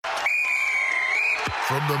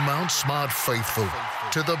From the Mount Smart faithful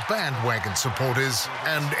to the bandwagon supporters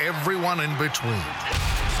and everyone in between,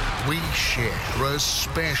 we share a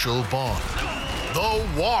special bond. The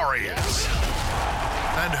Warriors.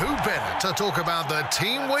 And who better to talk about the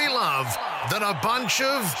team we love than a bunch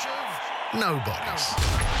of nobodies?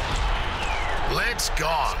 Let's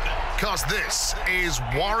go, because this is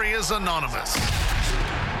Warriors Anonymous.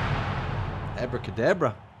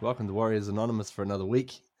 Abracadabra. Welcome to Warriors Anonymous for another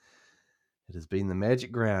week. It has been the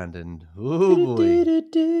Magic Ground, and oh boy,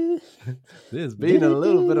 there's been a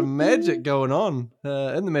little bit of magic going on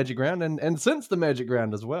in the Magic Ground and since the Magic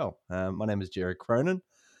Ground as well. My name is Jerry Cronin.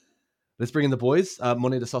 Let's bring in the boys.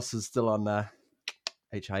 Moneta Sauce is still on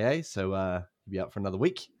HIA, so he'll be out for another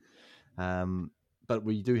week. But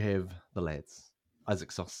we do have the lads.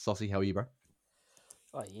 Isaac Saucy, how are you, bro?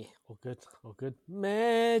 Oh yeah, all good.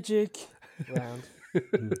 Magic round.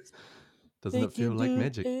 Doesn't it feel like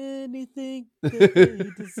magic? Anything that they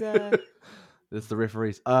desire. That's the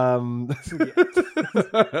referees. Oh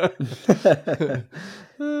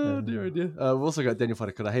dear. We've also got Daniel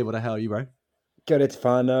Wharekura. Hey, how are you, bro? Good, it's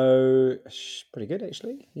whānau. Pretty good,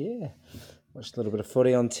 actually. Yeah. Watched a little bit of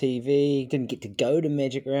footy on TV. Didn't get to go to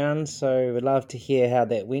Magic Round, so would love to hear how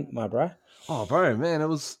that went, my bro. Oh, bro, man, it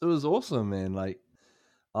was awesome, man. Like,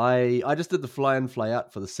 I just did the fly in, fly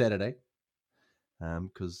out for the Saturday.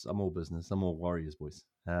 Because I'm all business. I'm all Warriors, boys.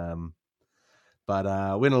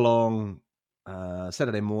 But went along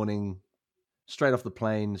Saturday morning, straight off the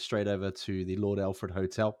plane, straight over to the Lord Alfred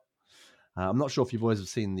Hotel. I'm not sure if you boys have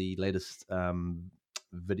seen the latest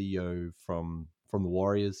video from the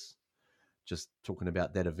Warriors, just talking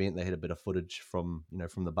about that event. They had a bit of footage from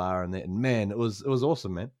the bar and that, and man, it was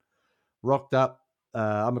awesome, man. Rocked up.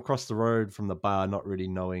 I'm across the road from the bar, not really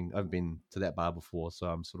knowing. I've been to that bar before, so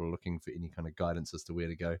I'm sort of looking for any kind of guidance as to where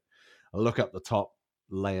to go. I look up the top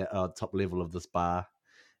level of this bar,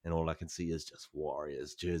 and all I can see is just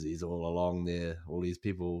Warriors jerseys all along there. All these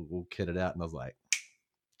people all kitted out, and I was like,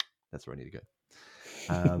 that's where I need to go.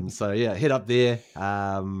 So yeah, head up there.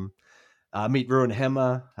 Meet Ruin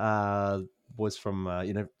Hammer, boys from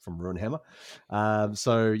Ruin Hammer.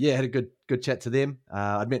 So yeah, had a good chat to them.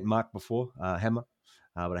 I'd met Mark before, Hammer.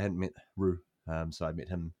 But I hadn't met Rue, so I met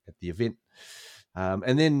him at the event.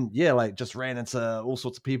 And then, yeah, like just ran into all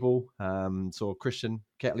sorts of people. Saw Christian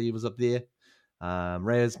Catley was up there.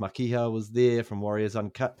 Raz Makiha was there from Warriors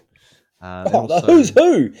Uncut. The who's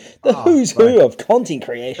who! Who's who of content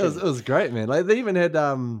creation. It was great, man. Like they even had,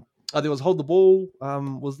 there was Hold the Ball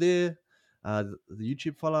was there. The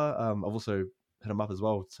YouTube fella. I've also hit him up as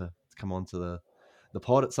well to come on to the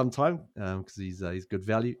pod at some time because he's good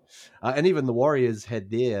value, and even the Warriors had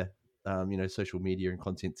their social media and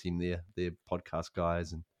content team there, their podcast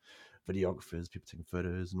guys and videographers, people taking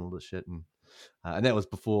photos and all this shit, and that was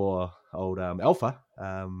before old Alpha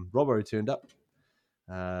Robbo turned up.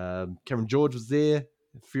 Cameron George was there,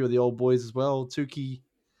 a few of the old boys as well, Tuki,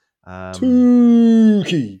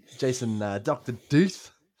 Jason, Dr.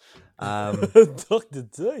 Deuce. Dr.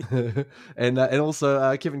 D. and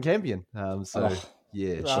also Kevin Campion. So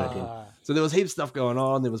there was heaps of stuff going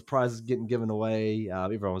on. There was prizes getting given away.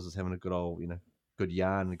 Everyone was just having a good old, good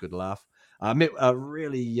yarn and a good laugh. I met a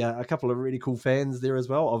couple of really cool fans there as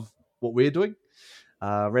well of what we're doing.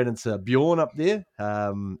 Ran into Bjorn up there.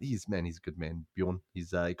 He's a good man, Bjorn. He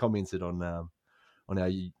commented on our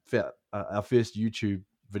first YouTube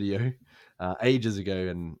video ages ago,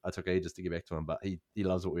 and I took ages to get back to him, but he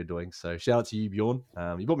loves what we're doing. So shout out to you, Bjorn.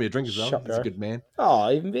 You bought me a drink as well. He's a good man. Oh,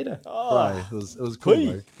 even better. Right, it was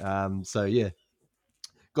cool. So yeah,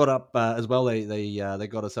 got up as well. They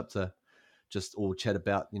got us up to just all chat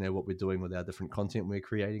about what we're doing with our different content we're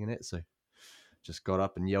creating and that. So just got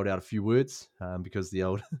up and yelled out a few words because the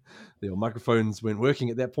old microphones weren't working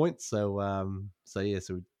at that point. So we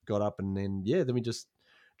got up and then we just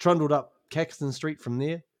trundled up Caxton Street from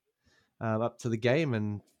there up to the game,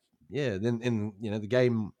 and then in the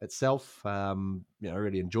game itself, I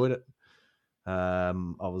really enjoyed it. I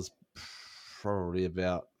was probably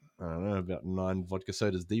about 9 vodka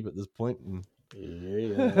sodas deep at this point, and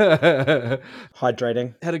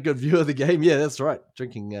hydrating. Had a good view of the game. Yeah, that's right.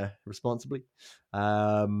 Drinking responsibly.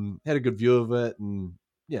 Had a good view of it, and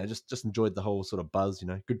just enjoyed the whole sort of buzz.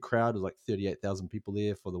 Good crowd. It was like 38,000 people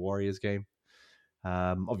there for the Warriors game.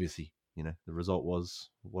 Obviously, the result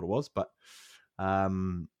was what it was, but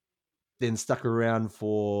then stuck around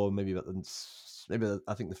for maybe I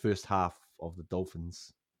think the first half of the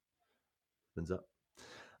Dolphins opens up.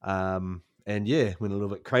 And went a little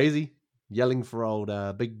bit crazy, yelling for old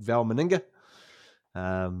big Val Meninga.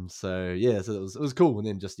 So it was cool. And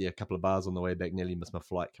then just a couple of bars on the way back. Nearly missed my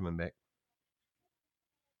flight coming back.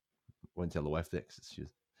 won't tell the wife that 'cause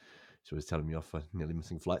she was telling me off for nearly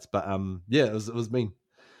missing flights. But yeah, it was mean.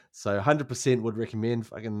 So 100% would recommend.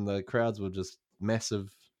 Fucking the crowds were just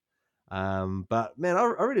massive. But man, I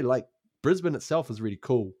really like Brisbane itself is really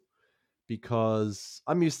cool because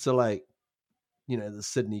I'm used to like, the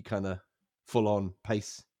Sydney kind of full on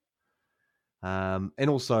pace. And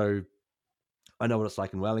also I know what it's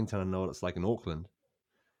like in Wellington. I know what it's like in Auckland.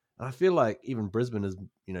 And I feel like even Brisbane is,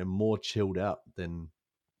 more chilled out than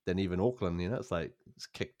even Auckland. It's like it's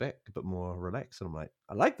kicked back, a bit more relaxed. And I'm like,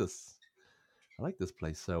 I like this. I like this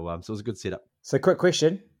place. So so it was a good setup. So quick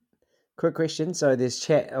question. So there's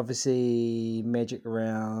chat, obviously Magic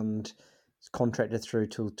Round is contracted through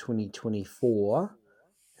till 2024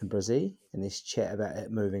 in Brizzy, and there's chat about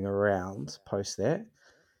it moving around post that.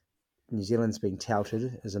 New Zealand's being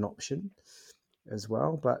touted as an option as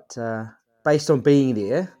well, but based on being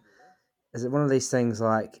there, is it one of these things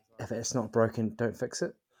like if it's not broken, don't fix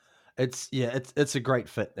it? It's a great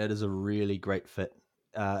fit. It is a really great fit.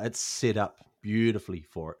 It's set up beautifully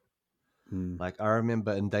for it. Like I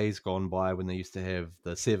remember in days gone by when they used to have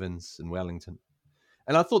the sevens in Wellington,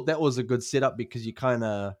 and I thought that was a good setup because you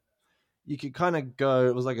could kind of go.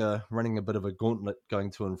 It was like running a bit of a gauntlet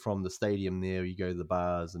going to and from the stadium. There, you go to the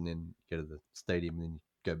bars and then go to the stadium, and then you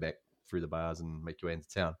go back through the bars and make your way into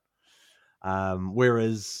town.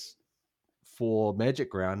 Whereas for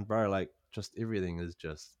Magic Round, bro, like just everything is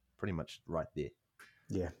just pretty much right there.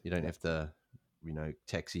 Yeah, you don't have to,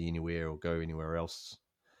 taxi anywhere or go anywhere else.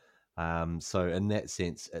 So in that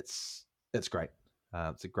sense, it's great.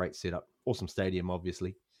 It's a great setup. Awesome stadium,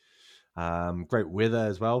 obviously. Great weather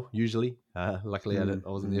as well. Usually, luckily I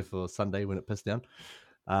wasn't there for Sunday when it pissed down.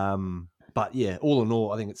 But yeah, all in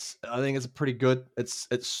all, I think it's a pretty good. It's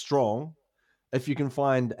strong. If you can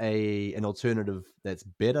find an alternative that's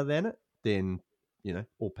better than it, then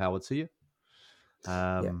all power to you.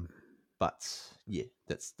 But yeah,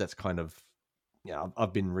 that's kind of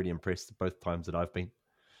I've been really impressed both times that I've been.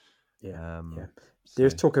 Yeah.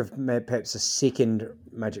 There's talk of perhaps a second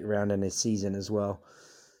Magic Round in a season as well.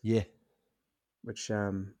 Yeah, which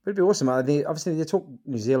would be awesome. Obviously, they talk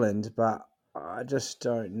New Zealand, but I just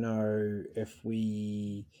don't know if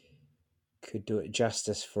we could do it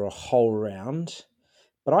justice for a whole round.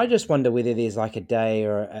 But I just wonder whether there's like a day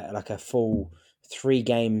or like a full 3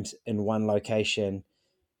 games in one location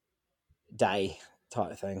day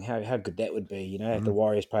type of thing. How good that would be, if the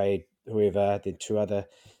Warriors played whoever, then two other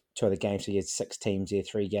games, so you had 6 teams there,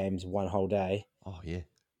 3 games, one whole day. Oh yeah,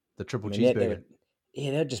 the triple cheeseburger.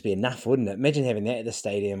 That'd just be enough, wouldn't it? Imagine having that at the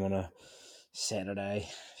stadium on a Saturday,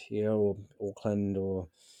 or Auckland, or.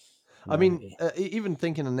 I mean, even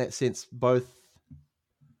thinking in that sense, both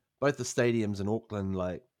the stadiums in Auckland,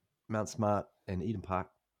 like Mount Smart and Eden Park,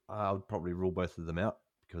 I would probably rule both of them out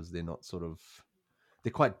because they're not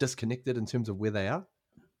they're quite disconnected in terms of where they are.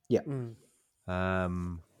 Yeah.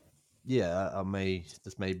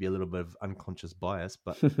 This may be a little bit of unconscious bias,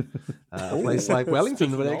 but a place like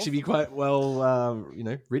Wellington would actually be quite well,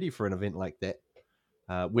 ready for an event like that,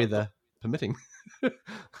 weather permitting.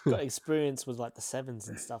 Got experience with like the sevens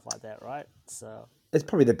and stuff like that, right? So it's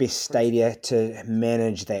probably the best stadia to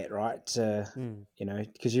manage that, right?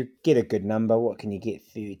 Because you get a good number. What can you get?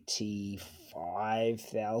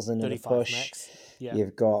 35,000 in a push. Max. Yeah.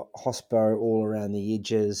 You've got hospo all around the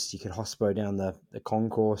edges. You could hospo down the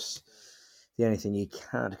concourse. The only thing you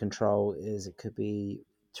can't control is it could be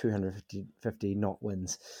 250 knot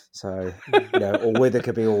winds. So, or weather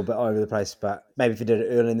could be all bit over the place. But maybe if you did it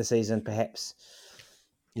early in the season, perhaps.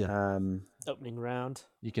 Yeah. Opening round.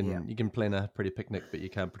 You can plan a pretty picnic, but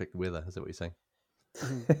you can't predict the weather. Is that what you're saying?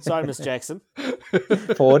 Sorry, Miss Jackson.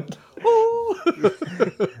 Ford.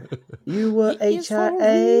 You were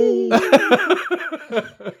HIA.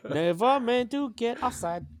 Never meant to get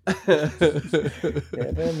outside.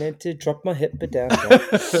 Never meant to drop my hip down.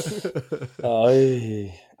 All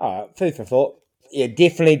right, food for thought. Yeah,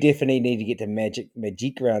 definitely need to get to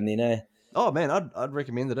Magic Round then, Oh man, I'd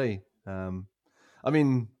recommend it. I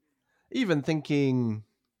mean, even thinking,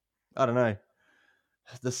 I don't know.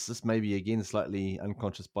 This may be again slightly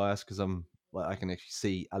unconscious bias because I can actually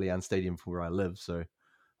see Allianz Stadium from where I live, so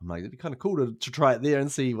I'm like, it'd be kind of cool to try it there and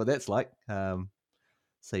see what that's like.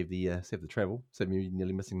 Save the travel, save me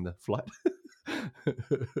nearly missing the flight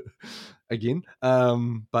again.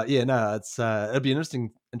 But yeah, no, it's it'd be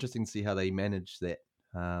interesting to see how they manage that.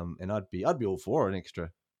 And I'd be all for an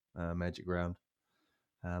extra Magic Round.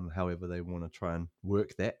 However they want to try and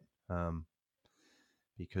work that.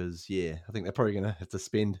 Because I think they're probably going to have to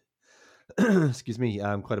spend, excuse me,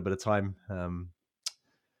 quite a bit of time,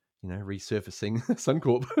 resurfacing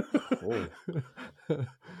Suncorp.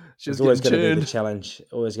 She It's was always getting going to be the churned. challenge.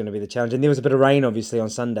 Always going to be the challenge. And there was a bit of rain, obviously,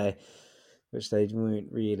 on Sunday, which they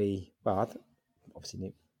weren't really. Well,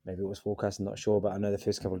 obviously, maybe it was forecast. I'm not sure, but I know the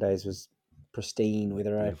first couple of days was pristine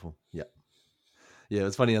weather. Beautiful. Yeah. Yeah, it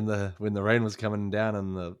was funny when the rain was coming down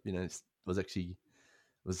and it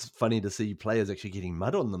was funny to see players actually getting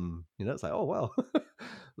mud on them. It's like, oh wow,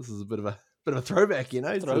 this is a bit of a throwback,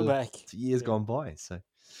 Throwback. to years Yeah. gone by. So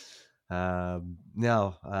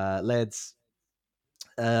now, lads,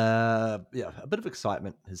 a bit of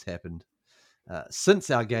excitement has happened since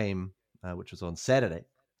our game, which was on Saturday.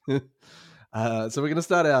 So we're going to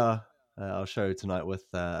start our show tonight with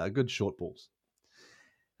a good short balls,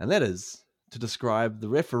 and that is to describe the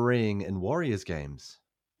refereeing in Warriors games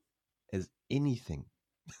as anything.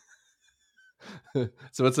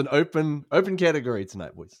 So it's an open category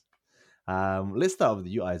tonight, boys. Let's start with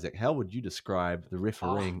you, Isaac. How would you describe the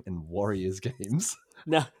refereeing in Warriors games?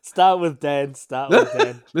 No, start with Dan.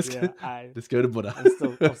 let's go to Buddha.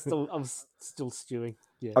 I'm still stewing.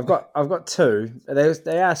 Yeah. I've got two.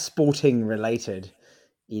 They are sporting related,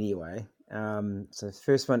 anyway. So the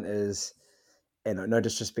first one is, no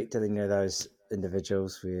disrespect to those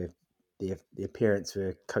individuals where their parents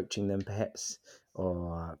were coaching them, perhaps,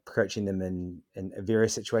 or coaching them in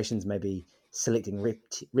various situations, maybe selecting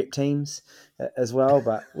rep teams as well.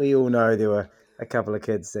 But we all know there were a couple of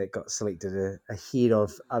kids that got selected ahead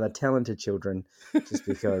of other talented children just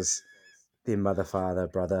because their mother, father,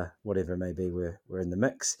 brother, whatever it may be, were in the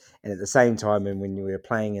mix. And at the same time, and when you were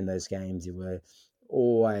playing in those games, there were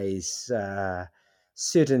always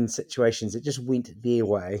certain situations that just went their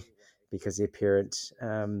way because their parents,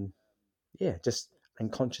 just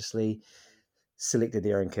unconsciously selected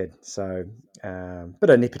their own kid. So, bit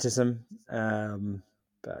of nepotism.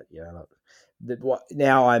 But look,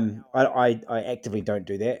 now I actively don't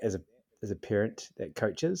do that as a parent that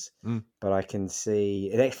coaches, but I can see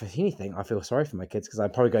it. Actually, if anything, I feel sorry for my kids because I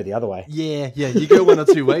probably go the other way. Yeah, you go one or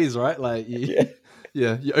two ways, right? Like, you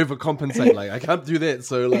overcompensate. Like, I can't do that,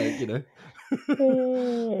 so boy.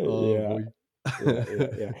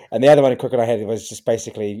 Yeah. And the other one quick I had was just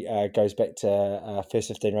basically goes back to first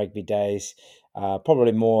 15 rugby days.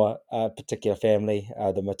 Probably more particular family,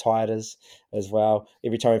 the Mataidas as well.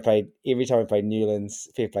 Every time we played Newlands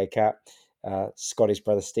Fair Play Cup, Scotty's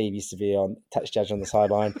brother Steve used to be on touch judge on the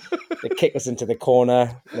sideline. The kick was into the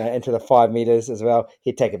corner, into the 5 meters as well.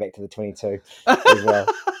 He'd take it back to the 22 as well.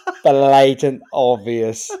 Blatant,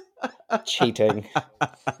 obvious cheating.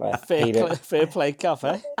 Fair play cup,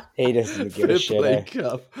 eh? He doesn't give a shit.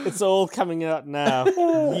 Cup. It's all coming out now,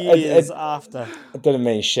 years after. It didn't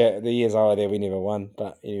mean shit. The years I was there, we never won.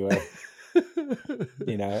 But anyway,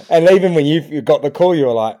 And even when you got the call, you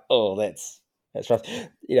were like, "Oh, that's rough."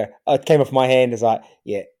 It came off my hand. It's like,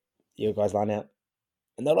 "Yeah, you guys line out,"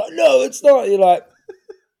 and they're like, "No, it's not." You're like,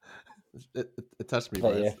 "It touched me,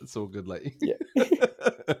 bro. Yeah. It's all good, like." Yeah.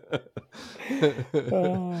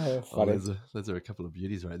 Funny. Those are a couple of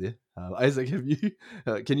beauties right there. Isaac,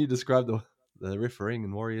 can you describe the refereeing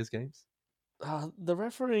in Warriors games? The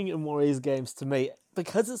refereeing in Warriors games, to me,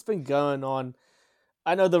 because it's been going on,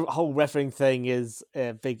 I know the whole refereeing thing is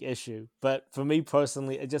a big issue, but for me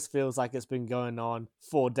personally, it just feels like it's been going on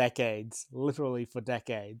for decades, literally for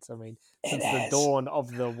decades. I mean, since the dawn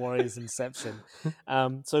of the Warriors' inception.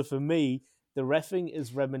 So for me, the refereeing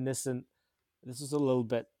is reminiscent. This is a little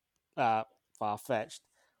bit far-fetched,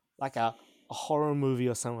 like a horror movie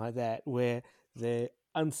or something like that, where the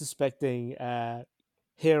unsuspecting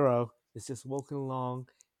hero is just walking along,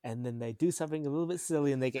 and then they do something a little bit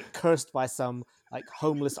silly, and they get cursed by some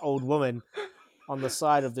homeless old woman on the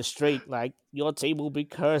side of the street. Like, your team will be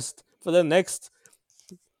cursed for the next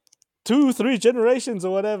 2-3 generations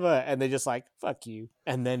or whatever, and they're just like, fuck you.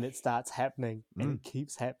 And then it starts happening, and it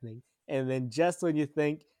keeps happening, and then just when you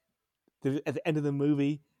think at the end of the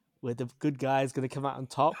movie where the good guy is going to come out on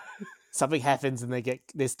top, something happens and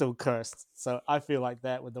they're still cursed. So I feel like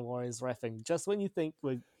that with the Warriors reffing. Just when you think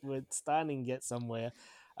we're starting to get somewhere,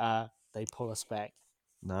 they pull us back.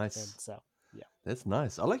 Nice. And so yeah, that's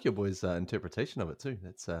nice. I like your boys' interpretation of it too.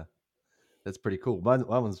 That's pretty cool. My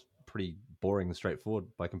one's pretty boring and straightforward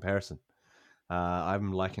by comparison.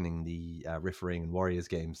 I'm likening the refereeing in Warriors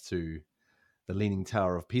games to the Leaning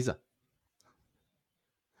Tower of Pisa.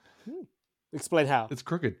 Explain how. It's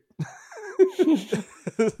crooked.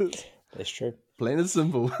 That's true. Plain and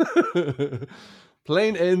simple.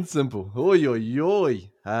 Plain and simple. Oi, oi, oi.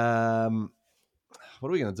 What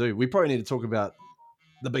are we going to do? We probably need to talk about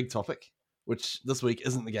the big topic, which this week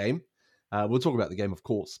isn't the game. We'll talk about the game, of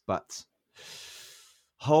course, but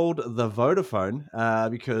hold the Vodafone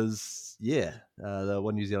because, the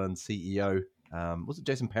One New Zealand CEO, was it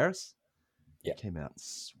Jason Paris? Yeah. Came out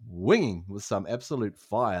swinging with some absolute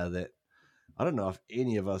fire that I don't know if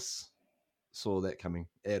any of us saw that coming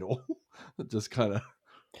at all. Just kind of,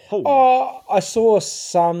 I saw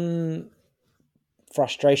some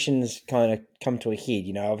frustrations kind of come to a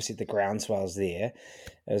head. Obviously the groundswell's there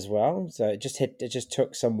as well. So it just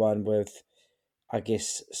took someone with, I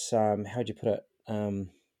guess, some, how'd you put it?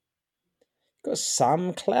 Got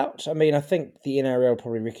some clout. I mean, I think the NRL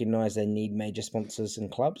probably recognise they need major sponsors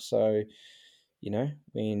and clubs. So,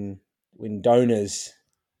 when donors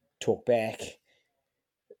talk back,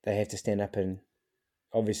 they have to stand up and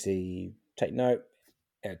obviously take note,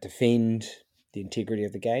 defend the integrity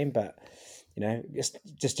of the game. But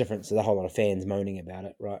just different. So a whole lot of fans moaning about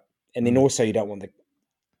it, right? And then also you don't want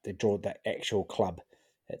the draw the actual club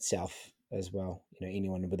itself as well.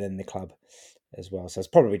 Anyone within the club as well. So it's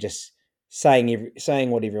probably just saying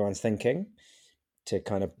what everyone's thinking to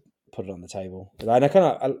kind of put it on the table. And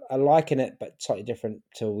I liken it, but slightly different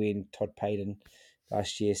to when Todd Payton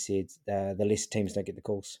last year said the lesser teams don't get the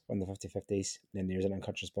calls on the 50-50s, and there's an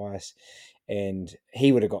unconscious bias. And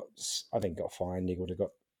he would have got fined. He would have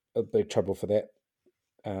got a big trouble for that.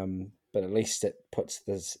 But at least it puts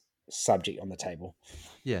this subject on the table.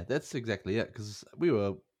 Yeah, that's exactly it. Because we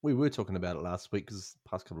were talking about it last week, because the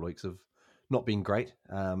past couple of weeks have not been great,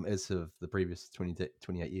 as of the previous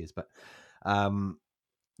 28 years. But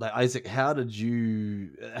like, Isaac, how did you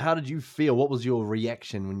feel? What was your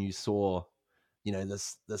reaction when you saw,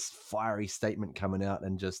 this fiery statement coming out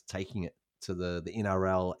and just taking it to the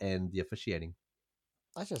NRL and the officiating?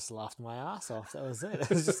 I just laughed my ass off. That was it. It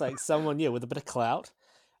was just like someone, with a bit of clout,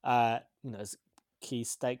 as key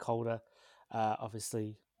stakeholder,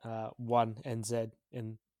 obviously, one NZ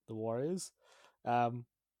in the Warriors,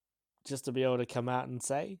 just to be able to come out and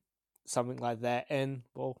say something like that. And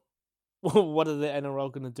well, what are the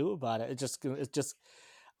NRL going to do about it? It's just,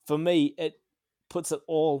 for me, it puts it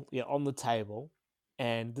all on the table.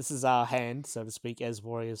 And this is our hand, so to speak, as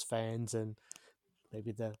Warriors fans, and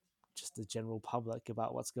maybe the general public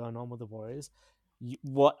about what's going on with the Warriors.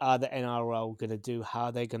 What are the NRL going to do? How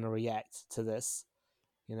are they going to react to this?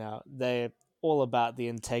 They're all about the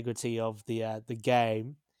integrity of the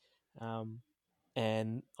game,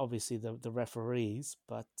 and obviously the referees.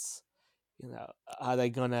 But are they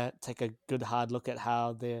going to take a good hard look at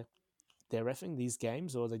how they're reffing these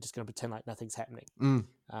games, or are they just going to pretend like nothing's happening?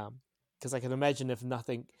 Because I can imagine if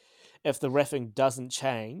the reffing doesn't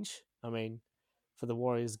change, I mean, for the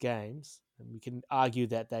Warriors games, and we can argue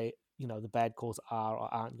that they, the bad calls are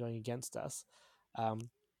or aren't going against us.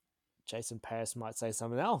 Jason Paris might say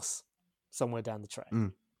something else somewhere down the track,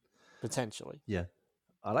 potentially. Yeah,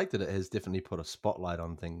 I like that it has definitely put a spotlight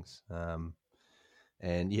on things.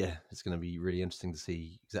 And yeah, it's going to be really interesting to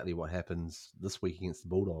see exactly what happens this week against the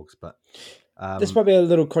Bulldogs. But this might be a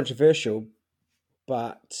little controversial,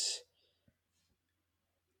 but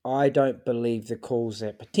I don't believe the calls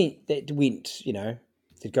that went,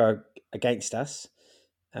 to go against us,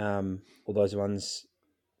 all those ones.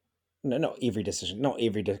 No, not every decision, not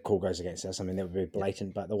every call goes against us. I mean, that would be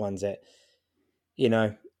blatant, but the ones that,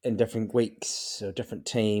 in different weeks or different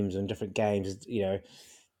teams and different games,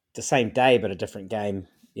 the same day but a different game,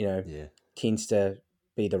 tends to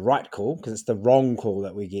be the right call, because it's the wrong call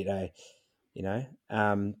that we get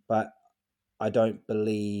but I don't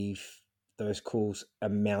believe those calls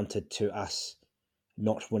amounted to us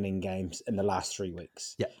not winning games in the last 3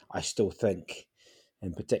 weeks. Yeah. I still think,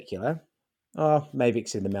 in particular, maybe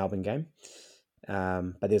except the Melbourne game,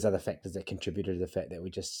 but there's other factors that contributed to the fact that we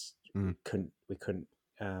just couldn't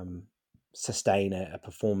sustain a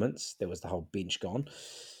performance. There was the whole bench gone,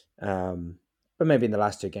 but maybe in the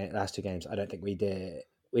last two games, I don't think we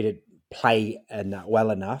did play well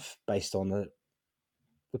enough based on the.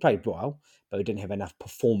 We played well, but we didn't have enough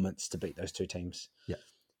performance to beat those two teams. Yeah,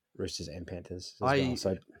 Roosters and Panthers as well.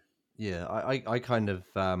 So I kind of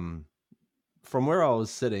from where I was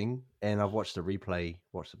sitting, and I've watched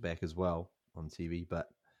it back as well on TV, but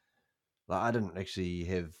I didn't actually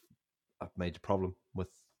have a major problem with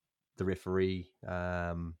the referee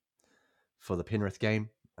for the Penrith game.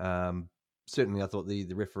 Certainly, I thought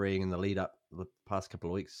the refereeing in the lead up the past couple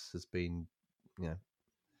of weeks has been,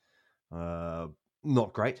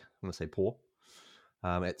 not great. I'm going to say poor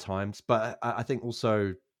at times. But I think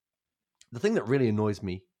also the thing that really annoys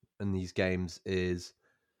me in these games is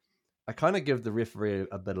I kind of give the referee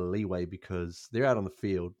a bit of leeway, because they're out on the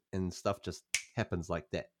field and stuff just happens like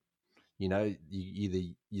that. You either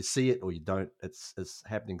you see it or you don't. It's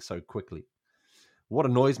happening so quickly. What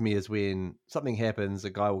annoys me is when something happens,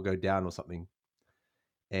 a guy will go down or something,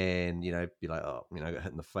 and be like, got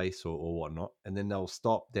hit in the face or whatnot, and then they'll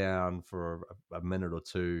stop down for a minute or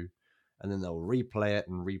two, and then they'll replay it,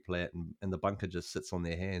 and the bunker just sits on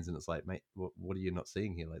their hands, and it's like, mate, what are you not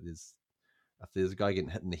seeing here? Like, if there's a guy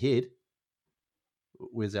getting hit in the head,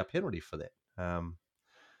 where's our penalty for that?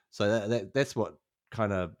 So that's what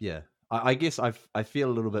kind of, yeah. I guess I feel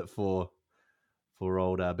a little bit for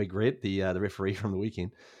old Big Red, the referee from the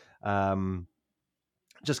weekend,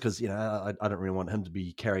 just because I don't really want him to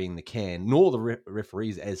be carrying the can, nor the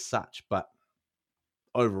referees as such. But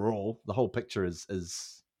overall, the whole picture is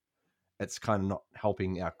it's kind of not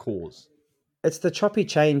helping our cause. It's the choppy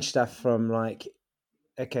change stuff from like,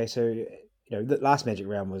 okay, so the last Magic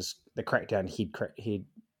round was the crackdown head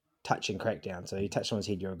touching crackdown. So you touch someone's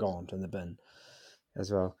head, you're gone in the bin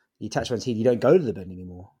as well. You touch someone's head, you don't go to the bin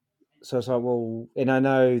anymore. So it's like, well, and I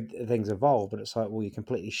know things evolve, but it's like, well, you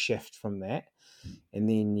completely shift from that. And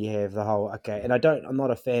then you have the whole, okay, and I'm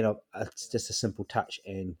not a fan of, it's just a simple touch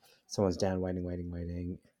and someone's down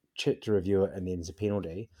waiting, to review it, and then there's a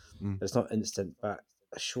penalty. It's not instant, but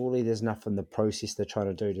surely there's enough in the process they're trying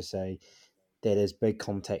to do to say that is big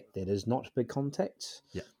contact, that is not big contact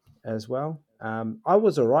as well. I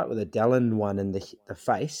was all right with a Dallin one in the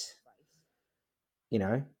face,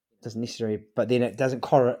 doesn't necessarily, but then it doesn't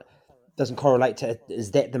correlate to,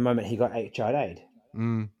 is that the moment he got HIA'd?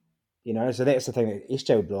 So that's the thing that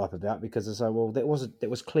SJ would blow up about, because it's like, well, that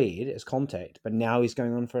was cleared as contact, but now he's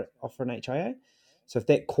going on for an HIA. So if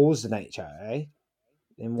that caused an HIA,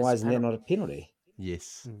 then why isn't that not a penalty?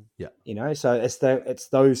 Yes. Yeah. So it's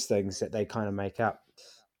those things that they kind of make up.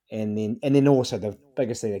 And then also the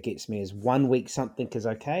biggest thing that gets me is 1 week something is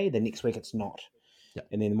okay, the next week it's not. Yeah.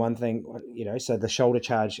 And then one thing, so the shoulder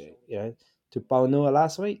charge, to Paonua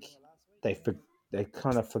last week, they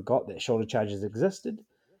kind of forgot that shoulder charges existed.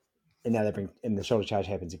 And now and the shoulder charge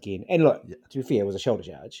happens again. And look, to be fair, it was a shoulder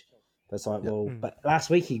charge. But it's like, but last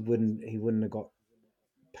week he wouldn't have got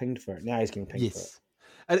pinged for it. Now he's getting pinged for it.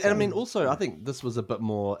 And I mean, also, I think this was a bit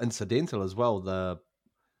more incidental as well.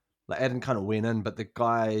 Adam kind of went in, but the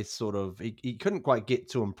guy sort of, he couldn't quite get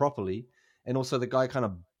to him properly. And also the guy kind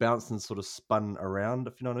of bounced and sort of spun around,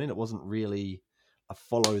 if you know what I mean. It wasn't really a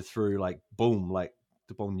follow through, like, boom, like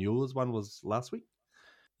the Paonua's one was last week.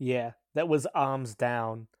 Yeah, that was arms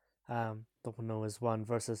down. Paonua's one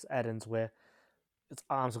versus Adams, where his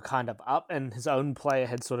arms were kind of up and his own player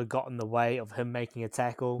had sort of got in the way of him making a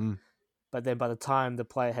tackle. But then by the time the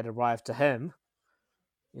player had arrived to him,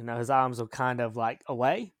 his arms were kind of like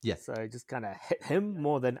away. Yeah. So it just kind of hit him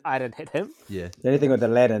more than Aiden hit him. Yeah. The only thing with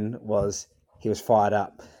Aladdin was he was fired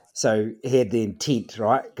up. So he had the intent,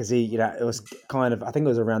 right? Because it was kind of, I think it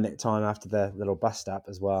was around that time after the little bust up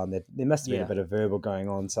as well. And there must have been a bit of verbal going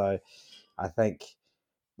on. So I think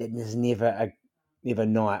that there's never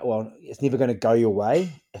night. Well, it's never going to go your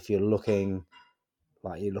way if you're looking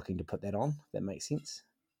to put that on. If that makes sense.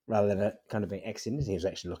 Rather than it kind of being accident, he was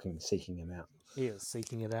actually seeking him out. He was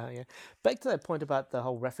seeking it out, yeah. Back to that point about the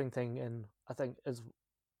whole reffing thing, and I think is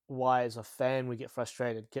why as a fan we get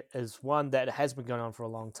frustrated, is one that it has been going on for a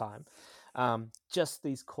long time. Just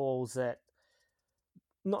these calls that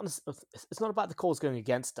it's not about the calls going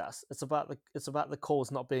against us. It's about the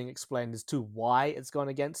calls not being explained as to why it's gone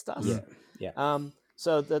against us. Yeah.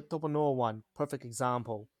 So the Topanua one, perfect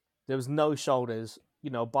example. There was no shoulders.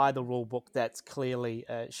 By the rule book, that's clearly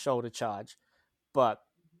a shoulder charge, but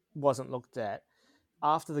wasn't looked at.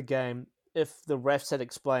 After the game, if the refs had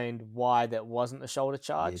explained why that wasn't a shoulder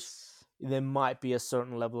charge, there might be a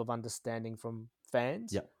certain level of understanding from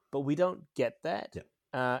fans. Yeah. But we don't get that.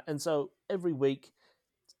 Yeah. And so every week,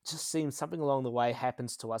 it just seems something along the way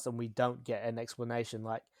happens to us and we don't get an explanation,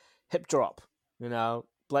 like hip drop,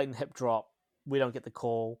 blatant hip drop. We don't get the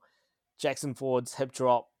call. Jackson Ford's hip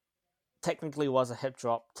drop technically was a hip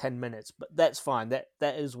drop 10 minutes, but that's fine. That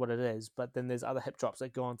is what it is. But then there's other hip drops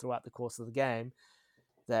that go on throughout the course of the game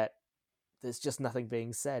that there's just nothing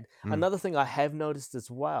being said. Another thing I have noticed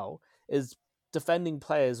as well is defending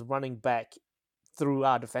players running back through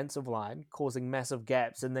our defensive line, causing massive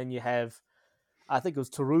gaps. And then you have, I think it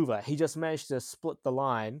was Taruva. He just managed to split the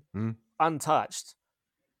line untouched.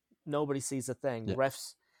 Nobody sees a thing. Yeah.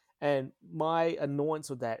 Refs. And my annoyance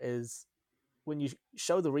with that is when you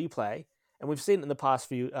show the replay, and we've seen it in the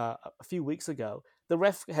past a few weeks ago, the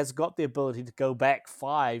ref has got the ability to go back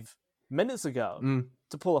 5 minutes ago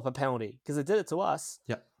to pull up a penalty because it did it to us.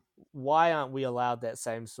 Yeah. Why aren't we allowed that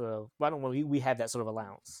same sort of? Why don't we have that sort of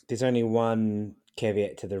allowance? There's only one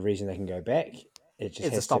caveat to the reason they can go back. It's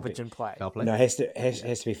a stoppage in play. Foul play. No, it has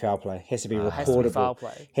to be foul play. Has to be reportable. Has to be foul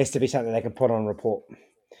play. Has to be something they can put on report.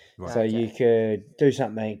 Right. So you could do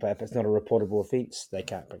something, but if it's not a reportable offence, they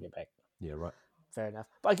can't bring it back. Yeah, right. Fair enough.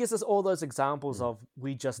 But I guess it's all those examples of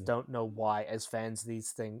we just don't know why, as fans,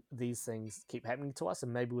 these things keep happening to us,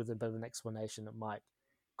 and maybe with a bit of an explanation, it might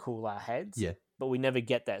cool our heads. Yeah. But we never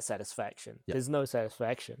get that satisfaction. Yeah. There's no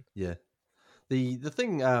satisfaction. Yeah. The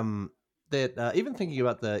thing that even thinking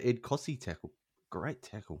about the Ed Cossey tackle, great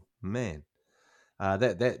tackle, man.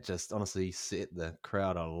 That just honestly set the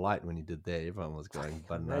crowd alight when he did that. Everyone was going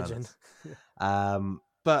bananas.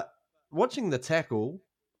 But watching the tackle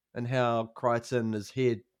and how Crichton, his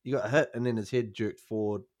head, he got hit and then his head jerked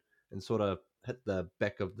forward and sort of hit the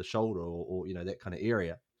back of the shoulder or that kind of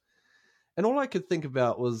area. And all I could think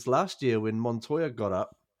about was last year when Montoya got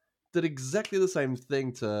up, did exactly the same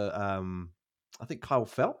thing to, I think, Kyle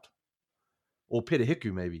Felt or Peter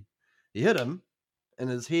Hiku maybe. He hit him and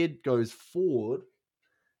his head goes forward.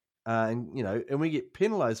 And we get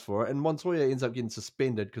penalized for it, and Montoya ends up getting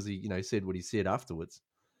suspended because he, said what he said afterwards.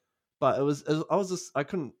 But I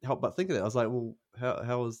couldn't help but think of that. I was like, well,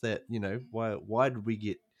 how is that? Why did we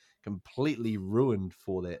get completely ruined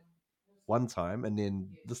for that one time, and then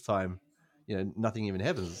this time, nothing even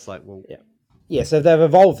happens? It's like, well, yeah. So they've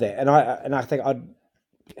evolved that, and I think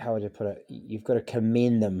how would I put it? You've got to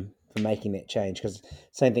commend them for making that change, because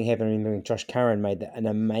same thing happened when Josh Curran made an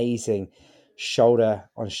amazing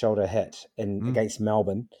shoulder-on-shoulder hit against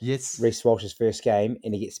Melbourne. Yes. Reece Walsh's first game,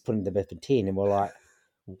 and he gets put into the bib for 10, and we're like,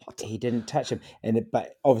 what? He didn't touch him.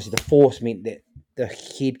 But obviously the force meant that the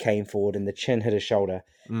head came forward and the chin hit his shoulder.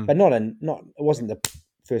 But it wasn't the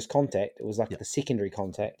first contact, it was like the secondary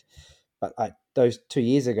contact. But like those 2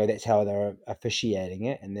 years ago, that's how they were officiating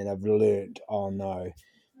it, and then I've learned, oh no,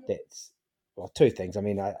 that's, well, two things. I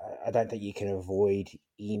mean, I don't think you can avoid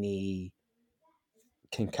any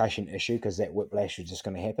concussion issue because that whiplash is just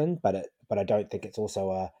going to happen, but I don't think it's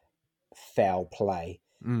also a foul play.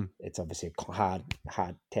 It's obviously a hard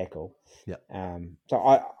tackle. So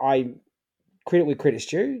I credit where credit's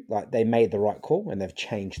due. Like, they made the right call and they've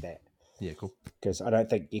changed that. Yeah, cool. Because I don't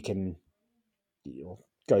think you can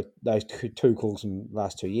go those two calls in the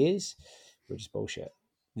last 2 years, which is bullshit.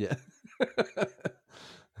 Yeah.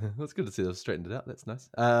 That's good to see they've straightened it out. That's nice.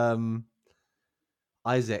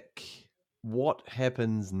 Isaac, what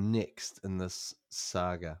happens next in this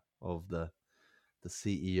saga of the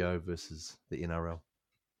CEO versus the NRL?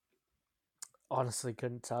 Honestly,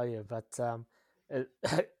 couldn't tell you, but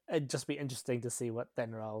it'd just be interesting to see what the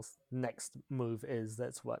NRL's next move is.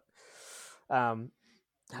 That's what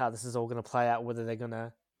how this is all going to play out. Whether they're going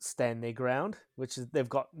to stand their ground, which is they've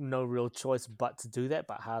got no real choice but to do that,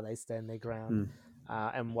 but how they stand their ground,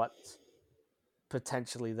 and what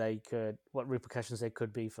potentially what repercussions there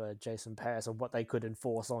could be for Jason Paris, or what they could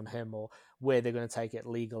enforce on him, or where they're going to take it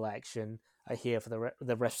legal action here for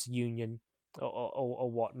the refs union or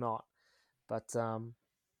whatnot. But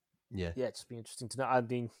it'd just be interesting to know. I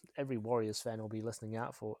mean, every Warriors fan will be listening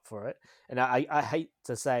out for it, and I hate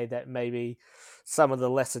to say that maybe some of the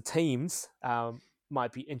lesser teams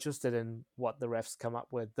might be interested in what the refs come up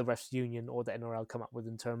with, the refs union or the NRL come up with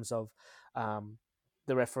in terms of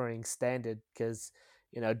the refereeing standard, because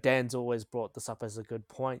Dan's always brought this up as a good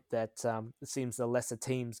point that it seems the lesser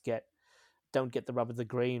teams don't get the rub of the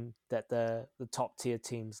green that the top tier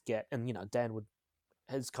teams get, and Dan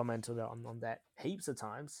has commented on that heaps of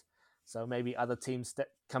times. So maybe other teams that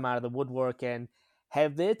come out of the woodwork and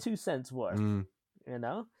have their 2 cents worth,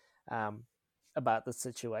 about the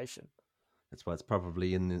situation. That's why it's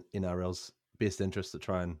probably in the NRL's best interest to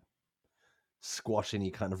try and squash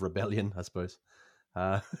any kind of rebellion, I suppose.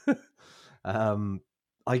 I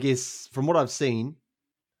guess from what I've seen,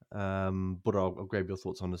 but I'll grab your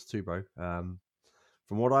thoughts on this too, bro.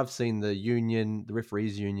 From what I've seen, the union, the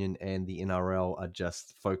referees union, and the NRL are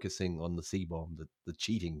just focusing on the C-bomb, the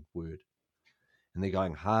cheating word, and they're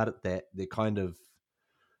going hard at that.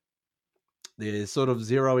 They're sort of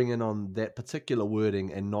zeroing in on that particular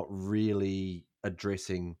wording and not really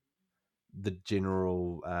addressing the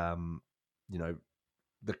general,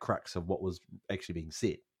 the crux of what was actually being said,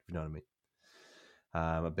 if you know what I mean,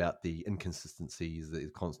 about the inconsistencies, the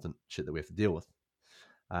constant shit that we have to deal with.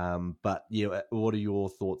 But what are your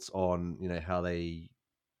thoughts on how they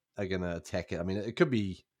are going to attack it? I mean, it could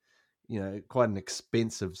be quite an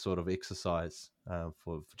expensive sort of exercise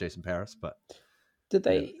for Jason Paris, but did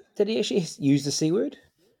he actually use the C word?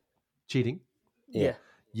 Cheating? Yeah.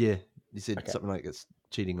 You said something like it's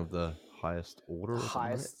cheating of the highest order.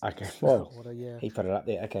 Okay. Well, order, yeah. He put it up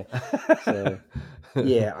there. Okay. So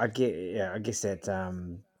I guess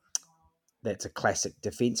that that's a classic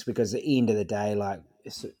defense, because at the end of the day, like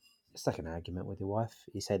it's like an argument with your wife.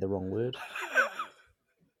 You say the wrong word,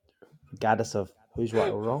 regardless of who's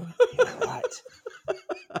right or wrong. You're right.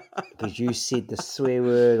 because you said the swear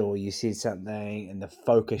word or you said something, and the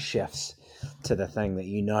focus shifts to the thing that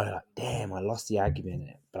like, damn, I lost the argument,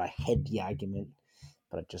 but I had the argument,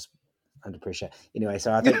 but I just under pressure. Anyway,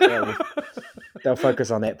 so I think they'll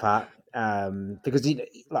focus on that part because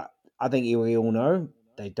I think we all know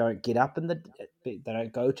they don't get up they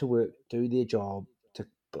don't go to work, do their job to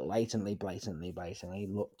blatantly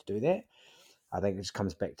look to do that. I think it just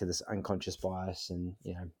comes back to this unconscious bias, and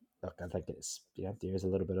look, I think it's there is a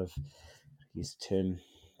little bit of, use the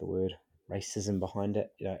word racism behind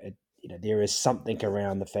it. There is something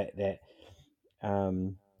around the fact that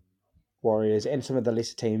Warriors and some of the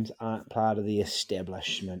lesser teams aren't part of the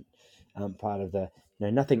establishment, aren't part of the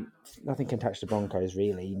nothing can touch the Broncos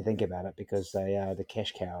really. You think about it, because they are the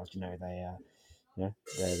cash cows. They are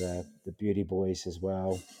they're the beauty boys as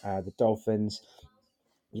well. The Dolphins,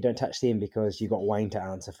 you don't touch them because you've got Wayne to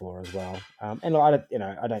answer for as well. And I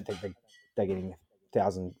don't think they're getting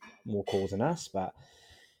 1,000 more calls than us, but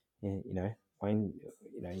Wayne,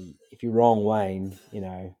 if you're wrong, Wayne,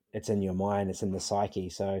 it's in your mind, it's in the psyche.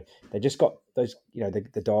 So they just got those,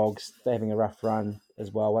 the Dogs, they're having a rough run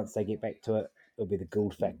as well. Once they get back to it, it'll be the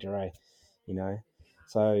Gould factor,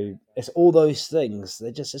 So it's all those things.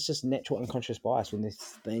 It's just natural unconscious bias. When there's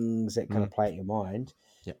things that kind of play at your mind,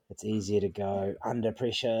 it's easier to go under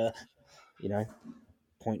pressure,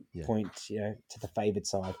 point, to the favoured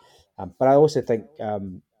side. But I also think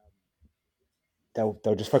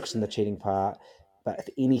they'll just focus on the cheating part. But if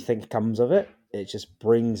anything comes of it, it just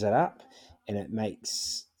brings it up, and it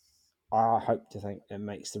makes, I hope to think, it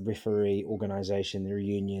makes the referee organisation, the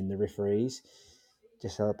reunion, the referees,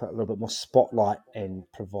 just put a little bit more spotlight and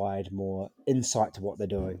provide more insight to what they're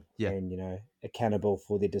doing, and accountable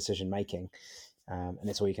for their decision making, and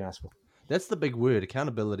that's all you can ask for. That's the big word: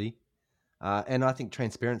 accountability, and I think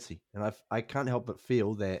transparency. And I can't help but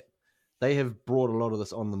feel that they have brought a lot of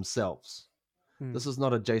this on themselves. This is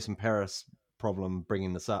not a Jason Paris problem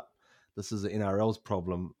bringing this up. This is the NRL's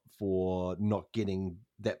problem for not getting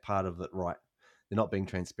that part of it right. They're not being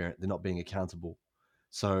transparent. They're not being accountable.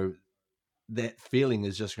 So that feeling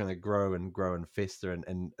is just going to grow and fester,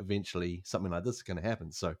 and eventually something like this is going to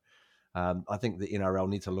happen. So I think the NRL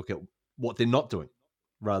needs to look at what they're not doing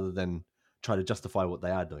rather than try to justify what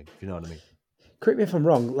they are doing, if you know what I mean. Correct me if I'm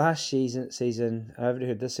wrong, last season, I haven't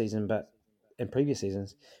heard this season, but in previous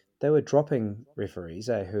seasons, they were dropping referees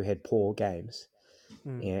who had poor games.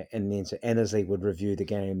 Yeah, and then so Annesley would review the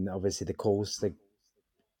game. Obviously, the calls they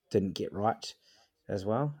didn't get right as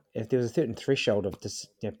well. If there was a certain threshold of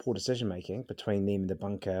poor decision making between them and the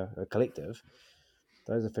bunker collective,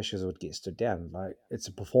 those officials would get stood down. Like, it's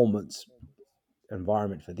a performance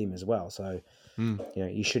environment for them as well. So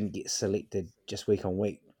you shouldn't get selected just week on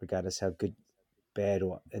week, regardless how good, bad,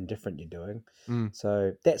 or indifferent you're doing.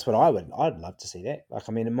 So that's what I'd love to see that. Like,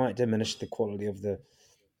 I mean, it might diminish the quality of the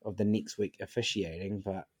next week officiating,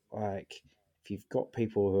 but like, if you've got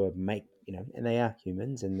people who are and they are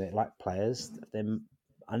humans and they're like players, if they're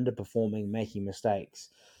underperforming, making mistakes,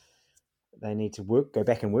 they need to go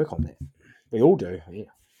back and work on that. We all do. Yeah.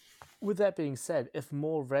 With that being said, if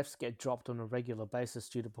more refs get dropped on a regular basis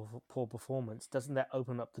due to poor performance, doesn't that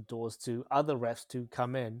open up the doors to other refs to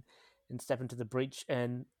come in and step into the breach?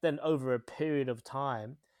 And then over a period of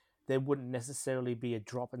time, there wouldn't necessarily be a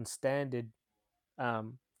drop in standard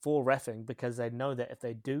for reffing, because they know that if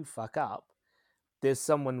they do fuck up, there's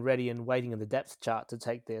someone ready and waiting in the depth chart to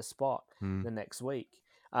take their spot the next week.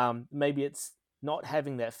 Maybe it's not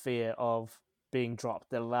having that fear of being dropped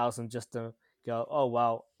that allows them just to go, oh,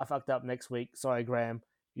 well, I fucked up next week. Sorry, Graham.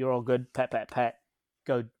 You're all good. Pat, pat, pat.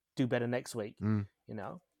 Go do better next week.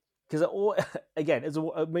 Because again,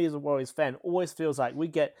 me as a Warriors fan, always feels like we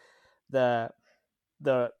get the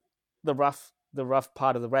rough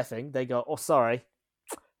part of the reffing. They go, oh, sorry,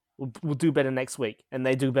 we'll do better next week, and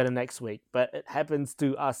they do better next week. But it happens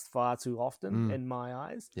to us far too often, in my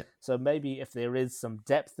eyes. Yeah. So maybe if there is some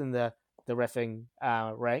depth in the reffing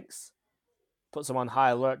ranks, puts them on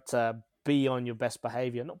high alert to be on your best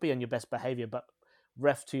behavior. Not be on your best behavior, but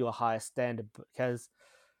ref to your highest standard, because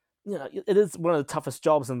it is one of the toughest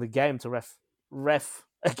jobs in the game to ref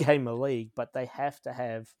a game of league. But they have to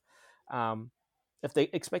have, if they're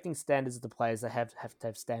expecting standards of the players, they have to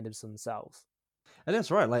have standards themselves. And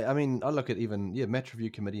that's right. Like, I mean, I look at even match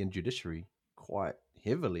review committee and judiciary quite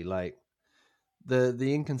heavily. Like,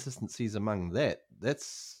 the inconsistencies among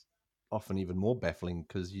that's often even more baffling,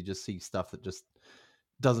 because you just see stuff that just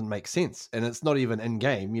doesn't make sense, and it's not even in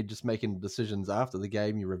game. You're just making decisions after the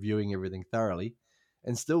game. You're reviewing everything thoroughly,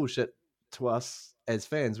 and still shit to us as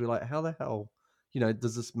fans. We're like, how the hell,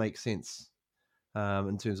 does this make sense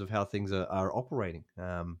in terms of how things are operating?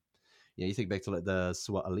 you think back to like the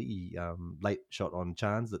Suat Ali late shot on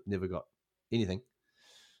Chance that never got anything.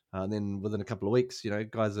 And then within a couple of weeks,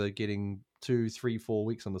 guys are getting 2, 3, 4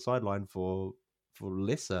 weeks on the sideline for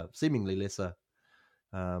seemingly lesser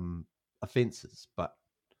offences. But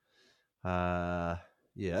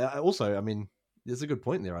also, I mean, there's a good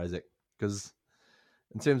point there, Isaac, because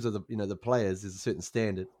in terms of the players, there's a certain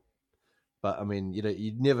standard. But I mean,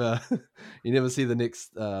 you never see the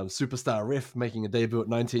next superstar ref making a debut at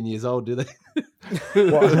 19 years old, do they?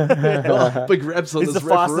 Big raps on He's this the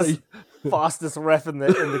referee. fastest ref in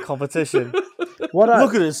the competition.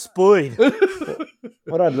 Look at his speed.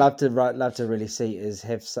 What I'd love to really see is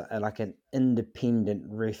have like an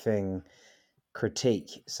independent reffing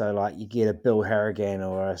critique. So like you get a Bill Harrigan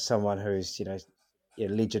or someone who's a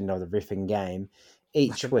legend of the reffing game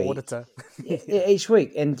each like week. Auditor. Each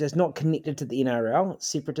week, and just not connected to the NRL,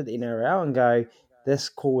 separate to the NRL, and go, this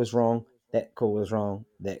call was wrong, that call was wrong,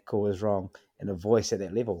 that call was wrong, and a voice at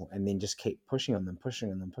that level, and then just keep pushing on them,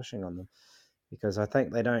 because I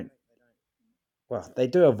think they don't. Well, they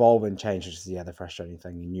do evolve and change, which is the other frustrating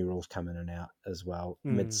thing. New rules come in and out as well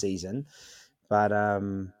mid-season, but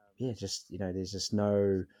there's just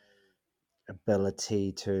no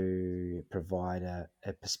ability to provide a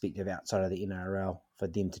perspective outside of the NRL for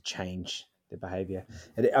them to change their behaviour.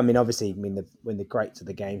 I mean, obviously, when the greats of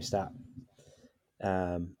the game start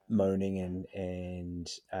moaning and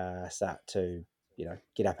start to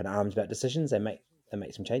get up in arms about decisions, they make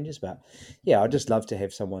some changes. But yeah, I'd just love to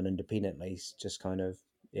have someone independently just kind of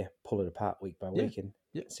pull it apart week by week and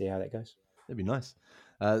see how that goes. That'd be nice.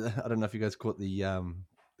 I don't know if you guys caught the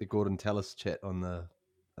Gordon Tallis chat on the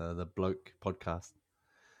Bloke podcast.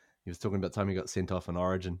 He was talking about the time he got sent off in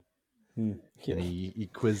Origin. And he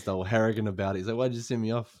quizzed old Harrigan about it. He's like, why did you send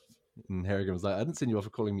me off? And Harrigan was like, I didn't send you off for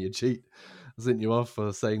calling me a cheat. I sent you off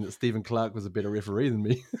for saying that Stephen Clark was a better referee than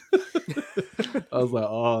me. I was like,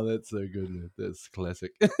 oh, that's so good, man. That's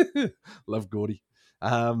classic. Love Gordy.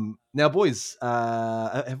 Now, boys,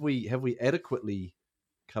 have we adequately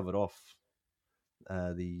covered off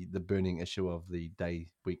the burning issue of the day,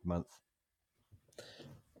 week, month?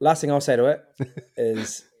 Last thing I'll say to it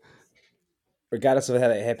is, regardless of how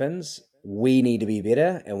that happens, we need to be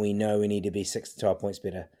better, and we know we need to be 6 to 12 points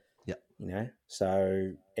better. Yeah.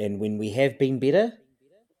 So, and when we have been better,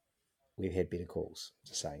 we've had better calls.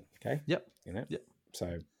 Just saying, okay? Yep. Yep.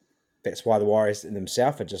 So that's why the Warriors in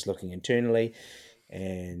themselves are just looking internally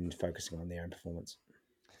and focusing on their own performance.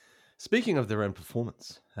 Speaking of their own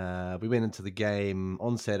performance, we went into the game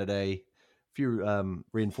on Saturday. A few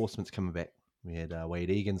reinforcements coming back. We had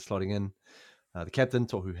Wade Egan slotting in, the captain,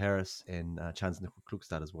 Tohu Harris, and Chance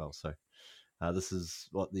Nickel-Klukstad as well. So this is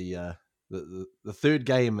what the third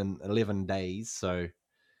game in 11 days. So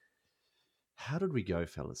how did we go,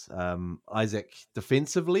 fellas? Isaac,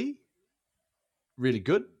 defensively, really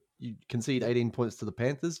good. You concede 18 points to the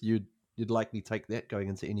Panthers. You'd likely take that going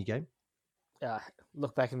into any game.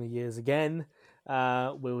 Look back in the years again,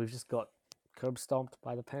 where we've just got curb stomped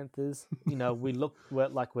by the Panthers. We look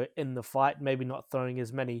like we're in the fight, maybe not throwing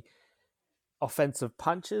as many offensive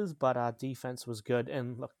punches, but our defense was good.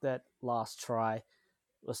 And look, that last try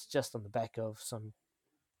was just on the back of some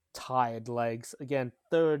tired legs. Again,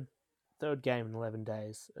 third game in 11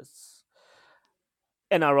 days.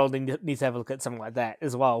 NRL needs to have a look at something like that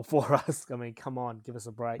as well for us. I mean, come on, give us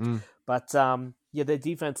a break. But their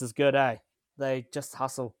defense is good, eh? They just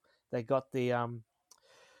hustle. They got the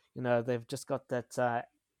they've just got that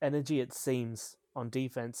energy, it seems, on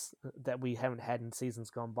defense that we haven't had in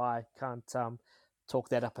seasons gone by. Can't talk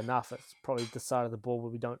that up enough. It's probably the side of the ball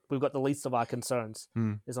where we've got the least of our concerns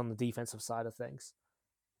is on the defensive side of things.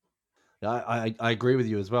 I agree with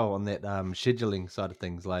you as well on that scheduling side of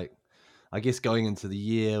things. Like, I guess going into the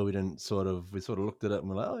year, we sort of looked at it and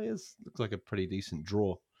we're like, oh yes, looks like a pretty decent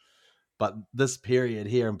draw. But this period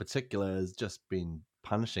here in particular has just been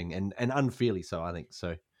punishing and unfairly so, I think.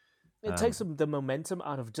 So it takes the momentum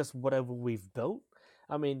out of just whatever we've built.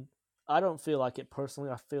 I mean, I don't feel like it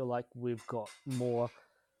personally. I feel like we've got more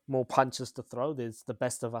punches to throw. There's the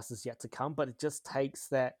best of us is yet to come, but it just takes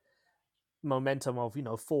that momentum of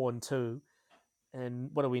 4-2, and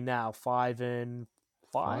what are we now? 5-5?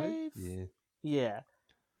 Yeah.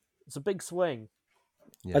 It's a big swing.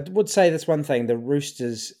 Yeah. I would say this one thing: the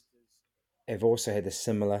Roosters have also had a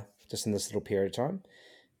similar, just in this little period of time,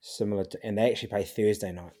 and they actually play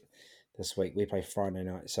Thursday night this week. We play Friday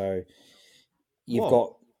night, so you've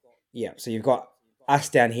got us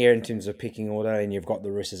down here in terms of pecking order, and you've got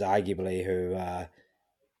the Roosters arguably who,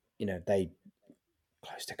 they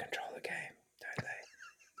close to control the game,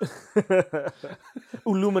 don't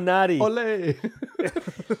Illuminati. Ole!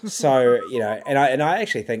 So, and I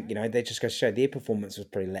actually think, they just goes to show their performance was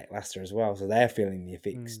pretty lackluster as well. So they're feeling the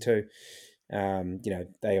effects too.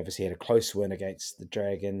 They obviously had a close win against the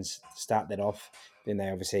Dragons to start that off. Then they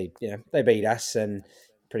obviously, they beat us in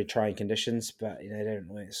pretty trying conditions, but, they didn't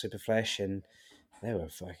win Super Flash and they were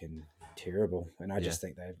fucking terrible. And I just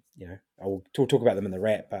think they, I'll talk about them in the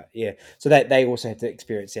wrap, but yeah. So they also have to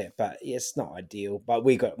experience that, but yeah, it's not ideal. But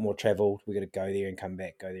we got more travel. We got to go there and come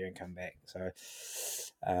back, go there and come back. So,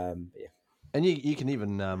 yeah. And you can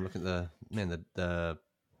even look at the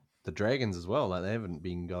Dragons as well. Like they haven't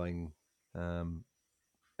been going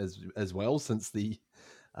as well since the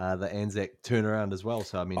Anzac turnaround as well.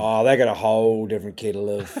 So I mean, they got a whole different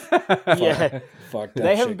kettle of Yeah. fucked up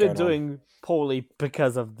They haven't shit been going doing poorly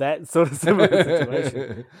because of that sort of similar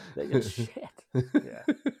situation. They just shit. Yeah.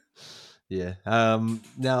 yeah.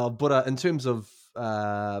 Now, but in terms of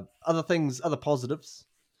other things, other positives,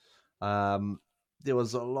 there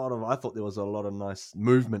was I thought there was a lot of nice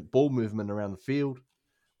ball movement around the field,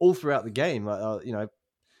 all throughout the game.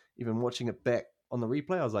 Even watching it back on the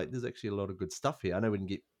replay, I was like, there's actually a lot of good stuff here. I know we didn't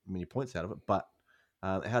get many points out of it, but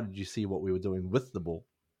how did you see what we were doing with the ball?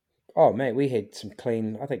 Oh, mate, we had some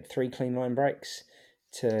I think 3 clean line breaks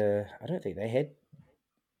I don't think they had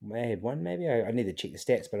one maybe. I need to check the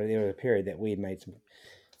stats, but there was a period that we had made some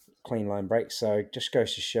clean line breaks. So just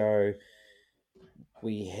goes to show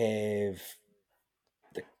we have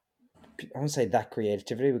I won't say that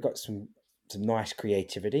creativity. We've got some nice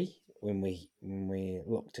creativity when we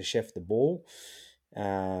look to shift the ball.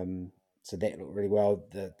 So that looked really well.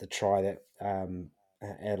 The try that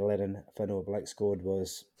Adelaide and Whanua Blake scored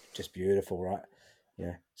was just beautiful, right?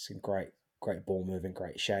 Some great ball movement,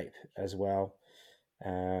 great shape as well.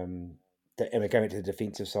 And we're going to the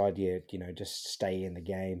defensive side, just stay in the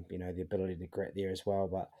game. The ability to grit there as well,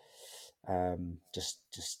 but just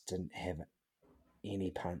didn't have any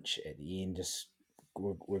punch at the end. Just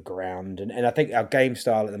we're ground, and I think our game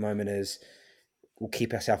style at the moment is we'll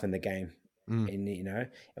keep ourselves in the game. And and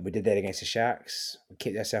we did that against the Sharks. We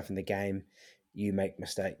kept ourselves in the game. You make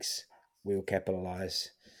mistakes, we will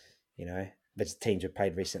capitalize. But the teams we've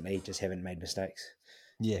played recently just haven't made mistakes.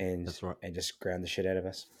 Yeah, and that's right. And just ground the shit out of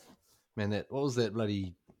us. Man, what was that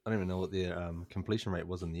bloody? I don't even know what their completion rate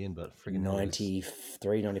was in the end, but freaking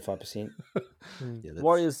 95%. Yeah,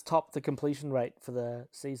 Warriors topped the completion rate for the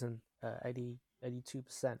season, 82%.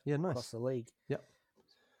 Yeah, nice across the league. Yep.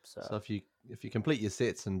 So if you complete your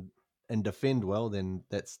sets and defend well, then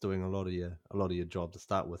that's doing a lot of your job to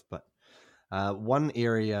start with. But one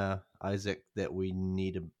area, Isaac, that we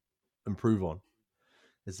need to improve on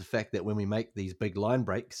is the fact that when we make these big line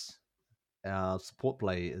breaks, our support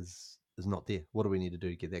play is not there. What do we need to do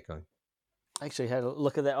to get that going? I actually had a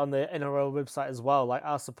look at that on the NRL website as well. Like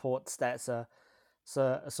our support stats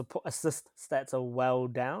support assist stats are well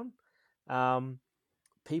down.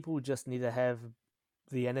 People just need to have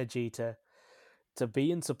the energy to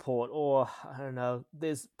be in support, or I don't know.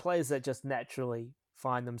 There's players that just naturally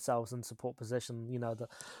find themselves in support position.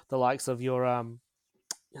 The likes of your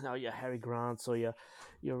your Harry Grants or your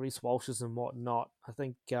Reece Walshes and whatnot. I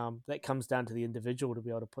think that comes down to the individual to be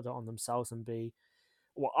able to put it on themselves and be,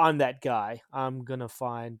 well, I'm that guy. I'm going to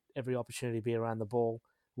find every opportunity to be around the ball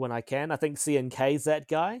when I can. I think CNK's that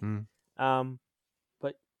guy.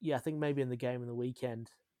 But yeah, I think maybe in the game in the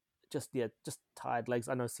weekend, just tired legs.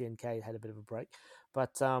 I know CNK had a bit of a break,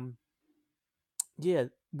 but yeah,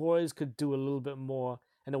 Warriors could do a little bit more,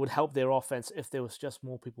 and it would help their offense if there was just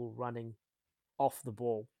more people running off the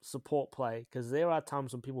ball, support play, because there are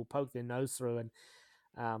times when people poke their nose through and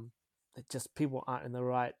people aren't in the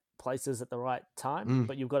right places at the right time,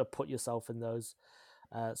 but you've got to put yourself in those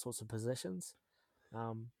sorts of positions.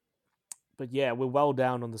 But yeah, we're well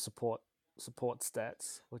down on the support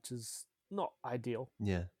stats, which is not ideal.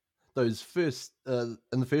 Yeah, those first in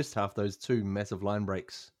the first half, those 2 massive line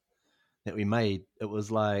breaks that we made, it was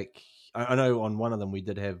like I know on one of them we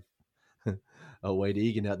did have Wade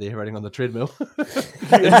Egan out there running on the treadmill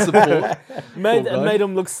in support. made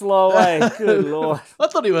him look slow, eh? Good lord. I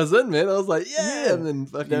thought he was in, man. I was like, yeah. And then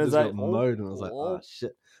fucking just got mowed, and I was like, oh,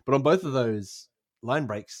 shit. But on both of those line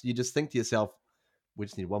breaks, you just think to yourself, we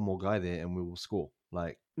just need one more guy there and we will score.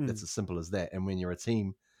 Like, that's as simple as that. And when you're a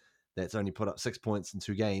team that's only put up 6 points in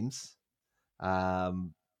 2 games,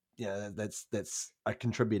 that's a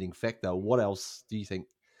contributing factor. What else do you think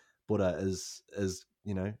Buddha is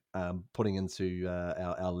putting into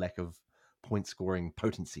our lack of point scoring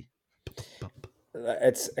potency?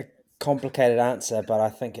 It's a complicated answer, but I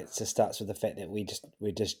think it just starts with the fact that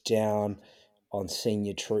we're just down on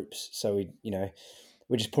senior troops. So we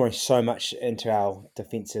we're just pouring so much into our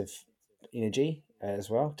defensive energy as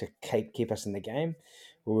well to keep us in the game.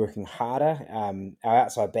 We're working harder. Our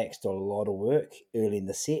outside backs do a lot of work early in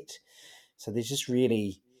the set, so there's just no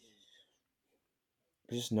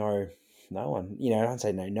one. I don't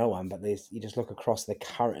say no one, but you just look across the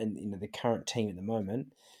current team at the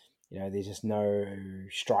moment. There's just no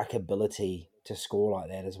strike ability to score like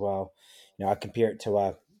that as well. I compare it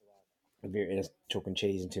to chalk and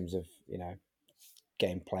cheese in terms of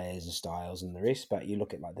game players and styles and the rest. But you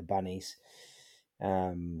look at like the Bunnies,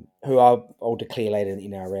 who I'll declare later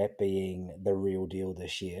in our wrap being the real deal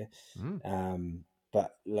this year.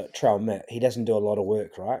 But look, Trell Mitt, he doesn't do a lot of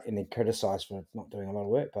work, right? And then criticised for not doing a lot of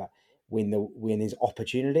work. But when there's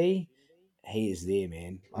opportunity, he is there,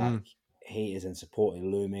 man. Like he is in support. He's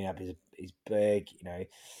looming up. He's big,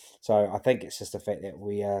 So I think it's just the fact that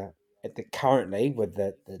we are currently with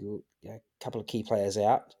the couple of key players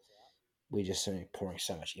out, we're just pouring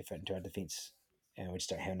so much effort into our defence, and we just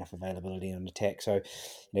don't have enough availability on attack. So,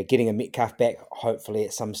 getting a Metcalf back, hopefully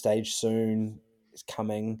at some stage soon, is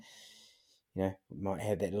coming. We might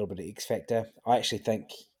have that little bit of X factor. I actually think,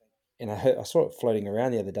 and I saw it floating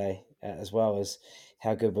around the other day as well, as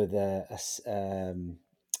how good would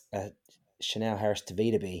Chanel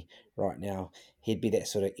Harris-Tavita be right now. He'd be that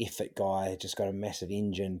sort of effort guy, just got a massive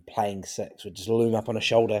engine, playing six, would just loom up on a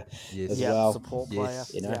shoulder as well. Support player.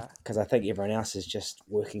 Because I think everyone else is just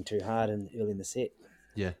working too hard early in the set.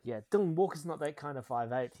 Yeah. Yeah, Dylan Walker's not that kind of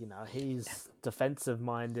 5'8", He's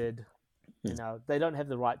defensive-minded. They don't have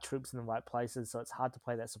the right troops in the right places, so it's hard to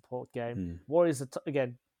play that support game. Warriors are,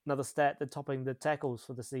 again, another stat, they're topping the tackles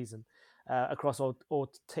for the season across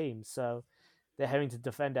all teams, so they're having to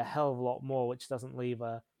defend a hell of a lot more, which doesn't leave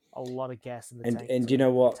a lot of gas in the tank. And do you know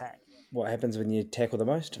what? Attack. What happens when you tackle the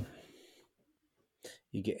most?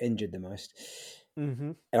 You get injured the most.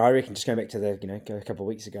 Mm-hmm. And I reckon, just going back to a couple of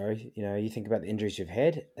weeks ago, you think about the injuries you've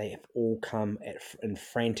had, they have all come in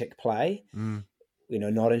frantic play,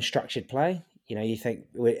 not in structured play. I think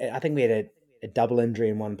we had a double injury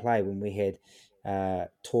in one play when we had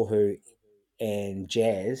Tohu and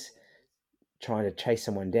Jazz trying to chase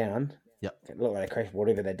someone down. Yep. It looked like they crashed,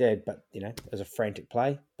 whatever they did, but it was a frantic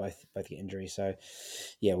play. Both get injuries, so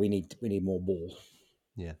yeah, we need more ball.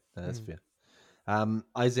 Yeah, that's fair.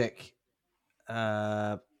 Isaac, we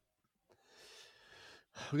got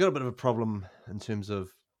a bit of a problem in terms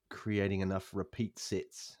of creating enough repeat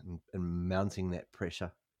sets and mounting that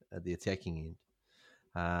pressure at the attacking end.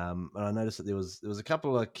 And I noticed that there was a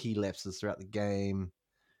couple of key lapses throughout the game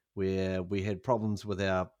where we had problems with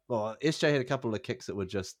SJ had a couple of kicks that were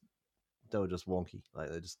just wonky, like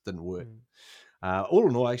they just didn't work. All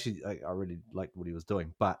in all, actually, I really liked what he was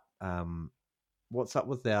doing, but what's up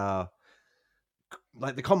with the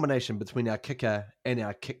combination between our kicker and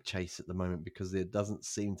our kick chase at the moment, because there doesn't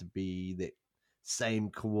seem to be that same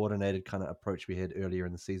coordinated kind of approach we had earlier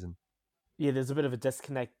in the season. Yeah, there's a bit of a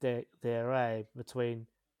disconnect there, between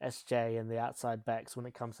SJ and the outside backs when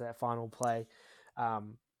it comes to that final play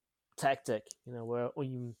tactic. Where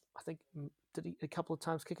I think did he a couple of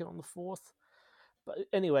times kick it on the fourth, but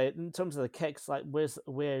anyway, in terms of the kicks, like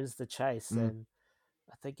where's the chase? And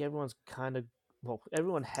I think everyone's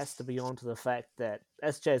everyone has to be on to the fact that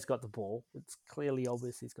SJ's got the ball. It's clearly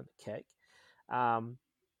obvious he's going to kick.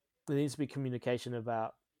 There needs to be communication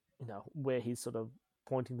about, where he's sort of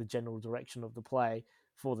pointing the general direction of the play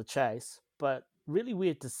for the chase. But really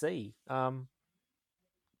weird to see.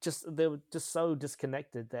 They were just so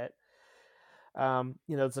disconnected that,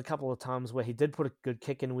 there's a couple of times where he did put a good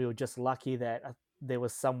kick in. We were just lucky that there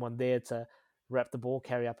was someone there to wrap the ball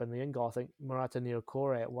carry up in the end goal. I think Murata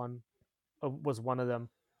Niokore was one of them.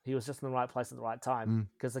 He was just in the right place at the right time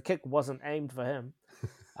because the kick wasn't aimed for him.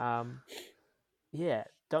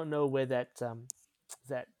 Don't know where that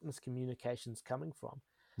miscommunication's coming from.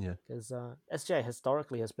 Yeah, because SJ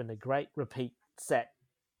historically has been a great repeat set,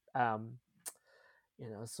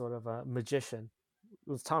 sort of a magician. It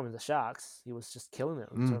was time with the Sharks. He was just killing it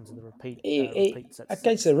in terms of the repeat sets.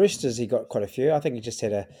 Against the Roosters, he got quite a few. I think he just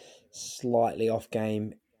had a slightly off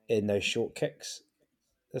game in those short kicks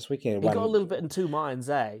this weekend. He got a little bit in two minds,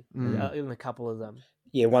 in a couple of them.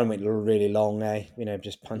 Yeah, one went really long,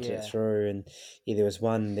 just punching it through. And there was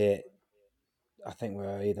one that I think we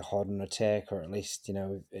were either hot on attack or at least,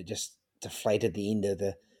 it just deflated the end of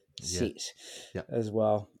the set as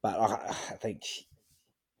well. But I think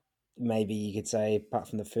maybe you could say, apart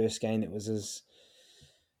from the first game, it was his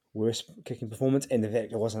worst kicking performance. And the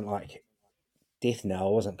fact it wasn't like death knell,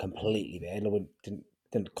 it wasn't completely bad. It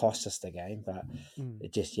didn't cost us the game, but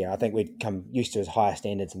it just, I think we'd come used to his higher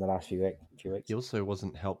standards in the last few weeks. He also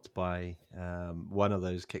wasn't helped by one of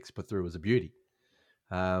those kicks put through was a beauty.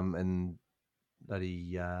 And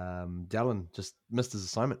bloody Dallin just missed his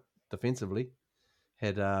assignment defensively.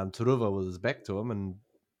 Had Turuva with his back to him and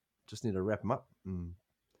just need to wrap him up. And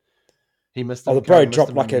he missed him. Oh, the bro Curry missed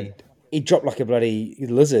dropped him like and he dropped like a bloody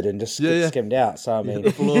lizard and just skimmed out. So I mean,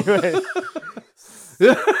 the floor.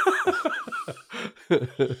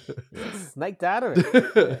 Snaked out of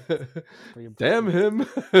it. Damn him.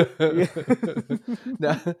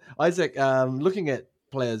 Now, Isaac, looking at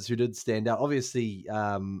players who did stand out, obviously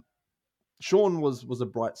Sean was a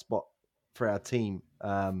bright spot for our team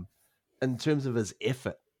in terms of his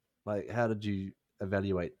effort. Like, how did you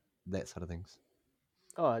evaluate that sort of things?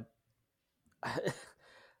 Oh,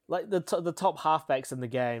 like the top halfbacks in the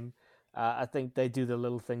game, I think they do the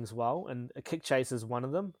little things well, and a kick chase is one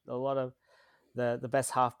of them. A lot of the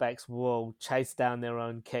best halfbacks will chase down their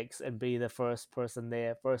own kicks and be the first person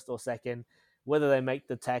there, first or second, whether they make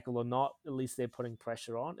the tackle or not. At least they're putting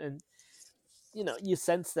pressure on, and you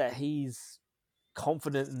sense that he's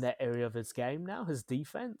confident in that area of his game now, his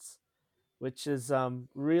defense, which is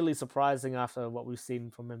really surprising after what we've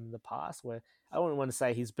seen from him in the past, where I don't want to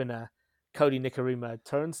say he's been a Cody Nikarima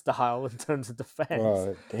turnstile in terms of defense.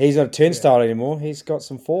 Well, he's not a turnstile anymore. He's got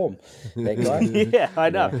some form, that guy. Yeah, I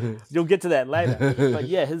know. Yeah. You'll get to that later. But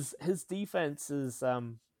yeah, his defense is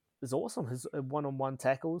awesome. His one-on-one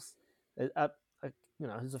tackles,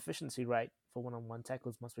 his efficiency rate for one-on-one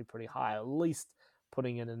tackles must be pretty high. At least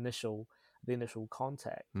putting in the initial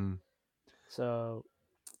contact. Mm. So,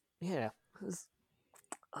 yeah,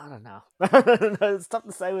 I don't know. It's tough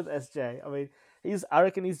to say with SJ. I mean, I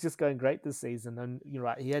reckon he's just going great this season, and you're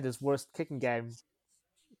right. He had his worst kicking game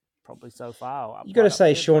probably so far. You got to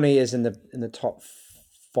say, Shawnee is in the top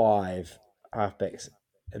 5 halfbacks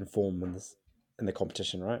in form in the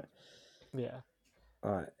competition, right? Yeah.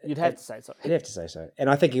 All right. You'd have to say so. You'd have to say so. And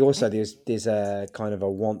I think he also there's a kind of a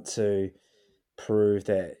want to prove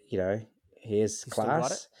that he is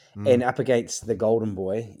class, and up against the Golden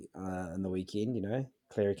Boy in the weekend.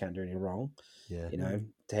 Cleary can't do any wrong. Yeah.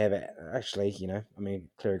 To have it actually, I mean,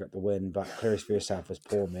 Cleary got the win, but Cleary's first half was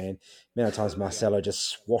poor, man. The amount of times Marcelo just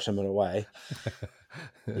swat him away.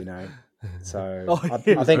 So I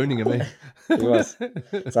think owning him, eh? He was.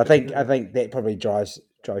 So I think that probably drives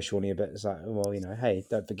Shawnee a bit. It's like, well, hey,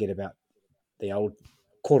 don't forget about the old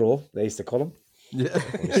Koro, they used to call him.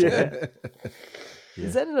 Yeah.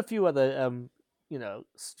 He's added a few other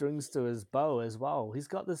strings to his bow as well. He's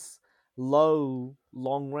got this low,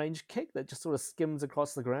 long-range kick that just sort of skims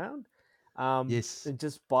across the ground. Yes. It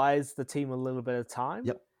just buys the team a little bit of time.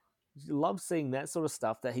 Yep. You love seeing that sort of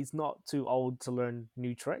stuff, that he's not too old to learn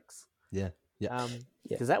new tricks. Yeah. Yeah.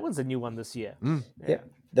 Because that one's a new one this year. Yeah.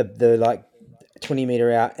 The like 20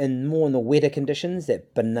 meter out and more in the wetter conditions,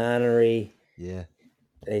 that banana-y. Yeah.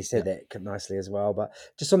 He said that nicely as well. But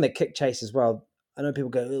just on that kick chase as well, I know people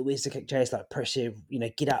go, oh, where's the kick chase? Like pressure,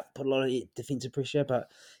 get up, put a lot of defensive pressure.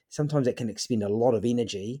 But sometimes it can expend a lot of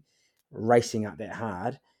energy racing up that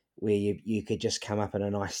hard, where you could just come up in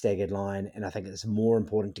a nice staggered line. And I think it's more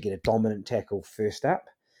important to get a dominant tackle first up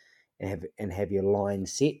and have your line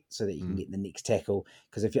set so that you can get the next tackle.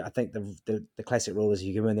 Because I think the classic rule is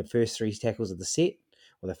you can win the first 3 tackles of the set,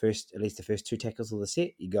 or at least the first 2 tackles of the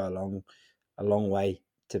set, you go a long way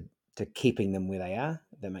to keeping them where they are,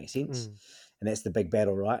 if that makes sense. And that's the big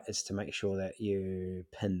battle, right? It's to make sure that you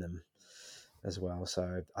pin them as well.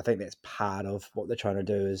 So I think that's part of what they're trying to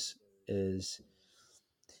do is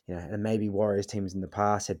and maybe Warriors teams in the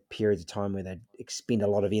past had periods of time where they'd expend a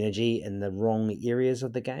lot of energy in the wrong areas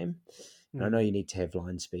of the game. And I know you need to have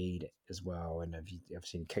line speed as well, and I've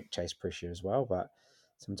seen kick chase pressure as well, but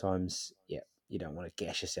sometimes, you don't want to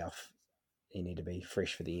gash yourself. You need to be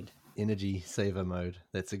fresh for the end. Energy saver mode.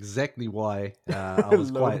 That's exactly why I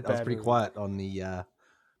was pretty quiet on the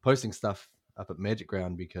posting stuff up at Magic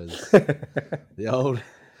Ground, because the old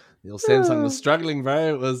Samsung was struggling,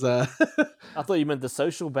 bro. It was I thought you meant the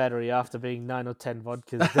social battery after being 9 or 10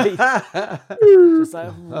 vodkas. Just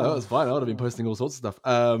like, it was fine. I would have been posting all sorts of stuff.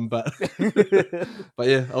 But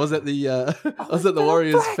yeah, I was at the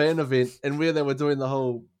Warriors fan event, and where they were doing the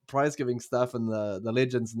whole prize giving stuff, and the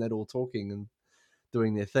legends and that all talking and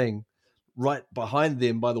doing their thing. Right behind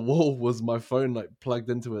them by the wall was my phone, like plugged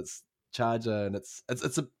into its charger, and it's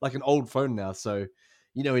like an old phone now. So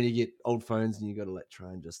when you get old phones and you got to like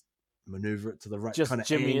try and just maneuver it to the right kind of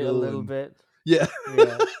jimmy angle it a little bit. Yeah.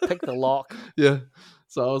 Pick the lock. Yeah.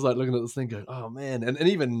 So I was like looking at this thing going, oh man. And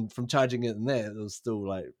even from charging it in there, it was still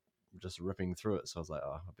like just ripping through it. So I was like,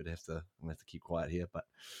 I'm gonna have to keep quiet here. But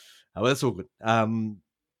well, that's all good.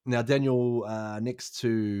 Now Daniel, next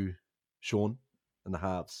to Sean in the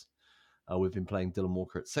halves, we've been playing Dylan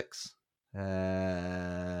Walker at 6. What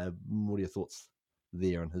are your thoughts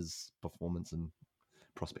there in his performance and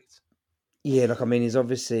prospects. Yeah, look, I mean, he's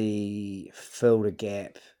obviously filled a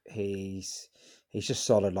gap. He's just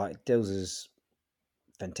solid. Like Dills is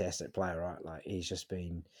fantastic player, right? Like he's just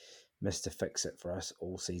been Mr. Fix It for us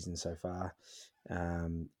all season so far.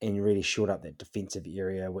 And really shored up that defensive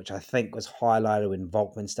area, which I think was highlighted when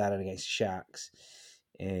Volkman started against the Sharks,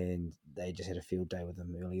 and they just had a field day with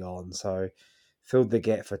him early on. So filled the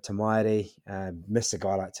gap for Tamaiti. Missed a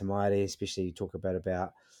guy like Tamaiti, especially you talk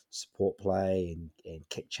about support play and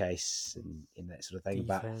kick chase and that sort of thing.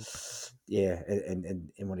 Defense. But yeah, and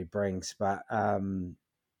what he brings. But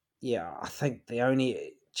yeah, I think the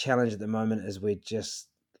only challenge at the moment is we're just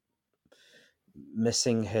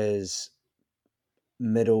missing his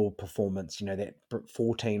middle performance. That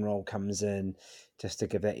 14 role comes in just to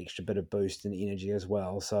give that extra bit of boost and energy as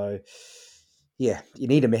well. So yeah, you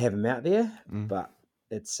need to have him out there, but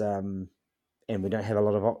it's and we don't have a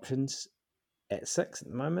lot of options at 6 at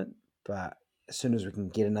the moment. But as soon as we can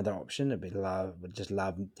get another option, we'd just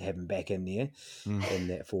love to have him back in there in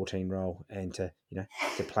that 14 role and to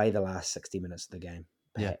play the last 60 minutes of the game,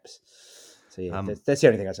 perhaps. So yeah, that's the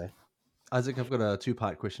only thing I'd say. Isaac, I've got a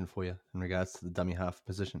 2-part question for you in regards to the dummy half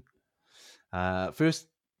position. First,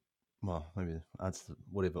 well, maybe answer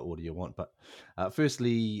whatever order you want, but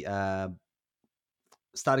firstly,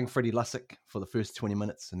 starting Freddie Lussick for the first 20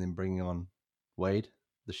 minutes and then bringing on Wade,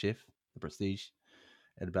 the chef, the Prestige,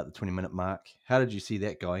 at about the 20-minute mark. How did you see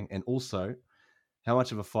that going? And also, how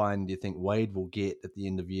much of a fine do you think Wade will get at the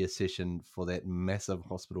end of year session for that massive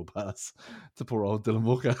hospital pass to poor old Dylan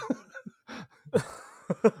Walker?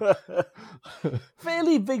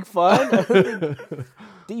 Fairly big fine. I think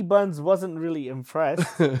D Buns wasn't really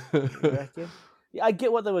impressed. I reckon. Yeah, I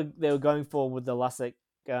get what they were going for with the Lussick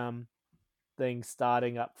thing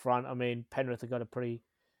starting up front. I mean, Penrith have got a pretty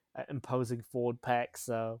imposing forward pack,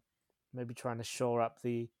 so maybe trying to shore up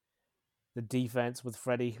the defense with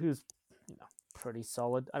Freddie, who's pretty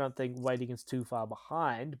solid. I don't think Wading's too far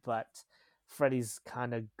behind, but Freddie's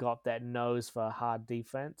kind of got that nose for a hard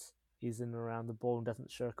defense. He's in and around the ball and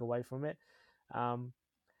doesn't shirk away from it.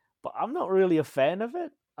 But I'm not really a fan of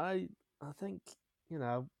it. I think,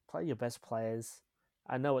 play your best players.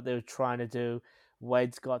 I know what they were trying to do.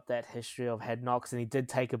 Wade's got that history of head knocks, and he did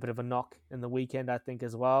take a bit of a knock in the weekend, I think,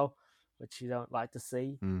 as well, which you don't like to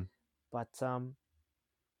see. But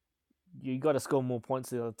you got to score more points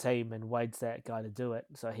than the other team, and Wade's that guy to do it,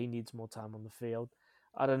 so he needs more time on the field.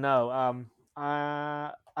 I don't know.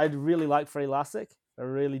 I'd really like Freddie Lussick. I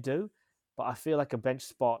really do. But I feel like a bench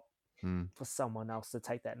spot for someone else to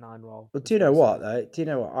take that 9 role. Well, do you know what, though? Do you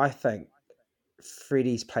know what? I think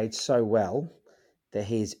Freddie's played so well that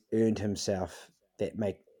he's earned himself to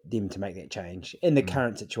make that change in the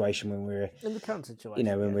current situation when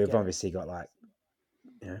we've obviously got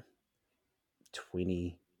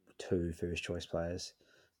 22 first choice players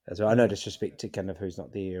as well. I know disrespect to kind of who's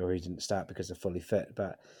not there or who didn't start because they're fully fit,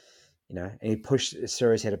 but and he pushed.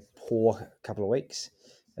 Sirius had a poor couple of weeks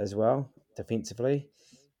as well defensively,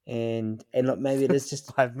 and look, maybe it is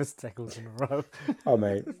just 5 missed tackles in a row. Oh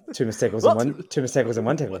mate, 2 missed tackles and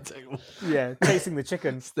one tackle. Yeah, chasing the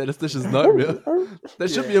chicken. Statistician's nightmare. That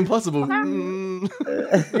should be impossible.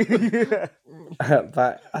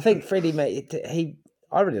 But I think Freddie, mate,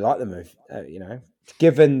 I really like the move.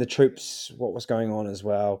 Given the troops what was going on as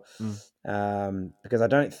well, because I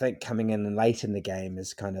don't think coming in late in the game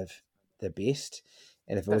is kind of the best.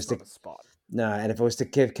 And if it was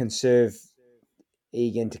to conserve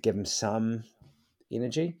Egan to give him some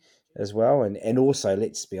energy as well, and also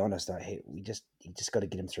let's be honest, you just got to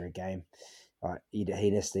get him through a game. He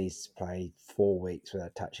just needs to play 4 weeks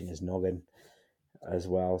without touching his noggin as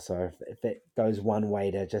well. So if that goes one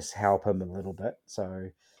way to just help him a little bit,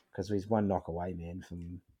 so because he's 1 knock away, man,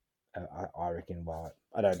 from I reckon. Well,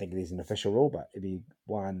 I don't think there's an official rule, but it'd be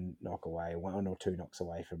 1 knock away, 1 or 2 knocks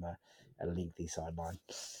away from a lengthy sideline.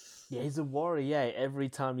 Yeah, he's a warrior. Yeah, every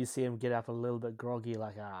time you see him get up a little bit groggy,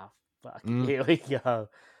 like fuck, here we go.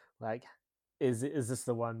 Like, is this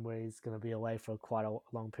the one where he's going to be away for quite a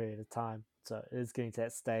long period of time? So it's getting to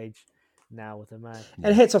that stage now with him, man.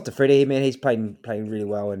 And hats off to Freddie, man. He's playing really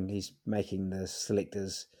well, and he's making the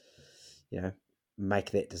selectors,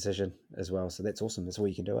 make that decision as well. So that's awesome. That's all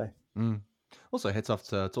you can do, eh? Also, hats off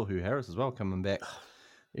to Tohu Harris as well, coming back.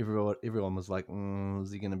 Everyone was like,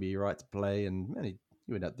 is he going to be right to play? And man, he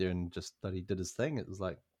went out there and just he did his thing. It was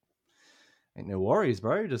like, ain't no worries,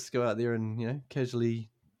 bro. Just go out there and casually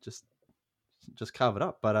just carve it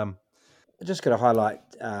up. But I just got to highlight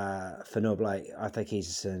for Noah Blake. I think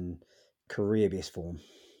he's in career best form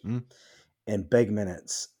and big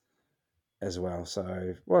minutes as well.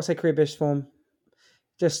 So, I say career best form,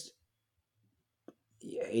 just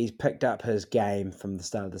he's picked up his game from the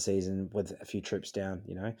start of the season with a few troops down,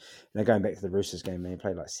 And they're going back to the Roosters game, man. He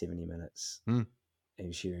played like 70 minutes. Mm. He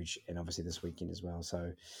was huge. And obviously this weekend as well.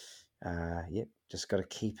 So, just got to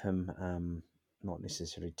keep him not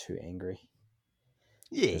necessarily too angry.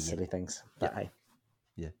 Yeah, Silly things. But hey.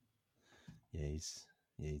 Yeah, he's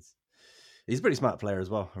a pretty smart player as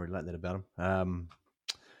well. I really like that about him.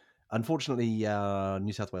 Unfortunately,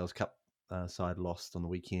 New South Wales Cup side lost on the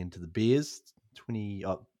weekend to the Bears,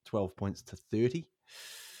 12 points to 30.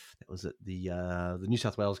 That was at the New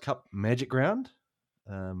South Wales Cup Magic Round.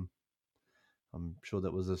 I'm sure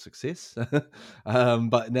that was a success.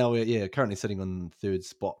 But now we're currently sitting on third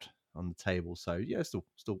spot on the table. So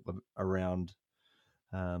still around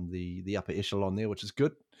the upper echelon there, which is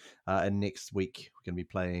good. And next week we're going to be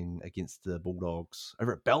playing against the Bulldogs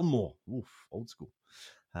over at Belmore. Oof, old school.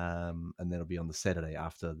 And that'll be on the Saturday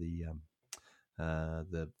after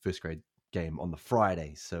the first grade game on the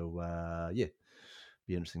Friday. So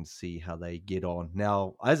be interesting to see how they get on.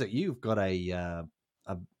 Now, Isaac, you've got a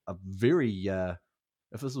very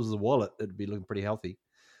if this was a wallet, it'd be looking pretty healthy.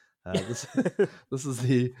 This is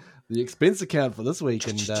the expense account for this week,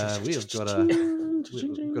 and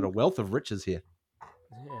we've got a wealth of riches here.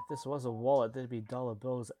 Yeah, if this was a wallet, there'd be dollar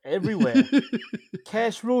bills everywhere.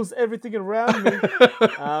 Cash rules everything around me.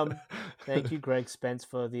 Thank you, Greg Spence,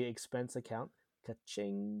 for the expense account.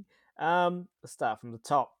 Ka-ching. Let's start from the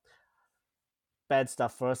top. Bad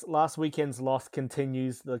stuff for us. Last weekend's loss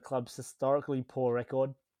continues the club's historically poor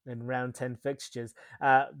record in round 10 fixtures.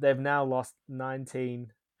 They've now lost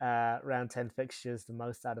 19 round 10 fixtures, the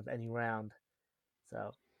most out of any round.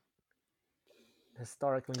 So,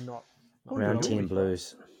 historically not round 10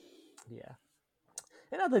 Blues. Yeah.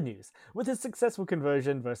 In other news, with his successful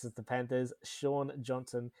conversion versus the Panthers, Sean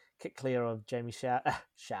Johnson kicked clear of Jamie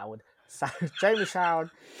Soward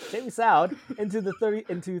into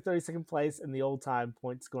 32nd place in the all-time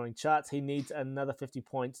point scoring charts. He needs another 50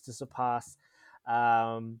 points to surpass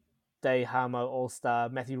Day Harmo All-Star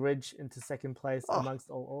Matthew Ridge into second place amongst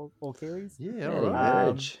all Kiwis. Yeah, all right.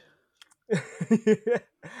 Ridge.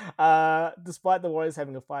 Despite the Warriors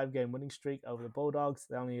having a 5-game winning streak over the Bulldogs,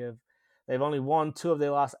 they've only won 2 of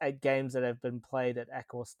their last 8 games that have been played at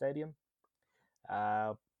Accor Stadium.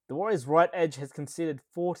 The Warriors' right edge has conceded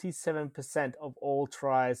 47% of all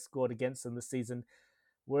tries scored against them this season,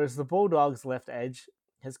 whereas the Bulldogs' left edge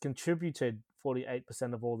has contributed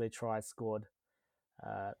 48% of all their tries scored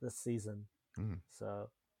this season. So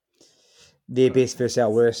their best versus our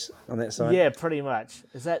worst on that side. Yeah, pretty much.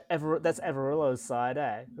 Is that that's Averillo's side,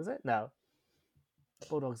 eh? Is it? No.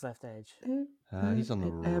 Bulldogs left edge. He's on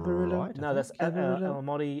the right. No, that's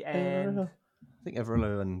Alamotti and I think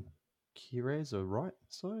Averillo and Kires are right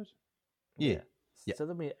side. Yeah. So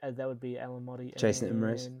that would be Alamotti. Jason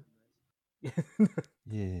Imres. Yeah.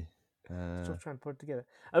 Yeah. Still trying to put it together.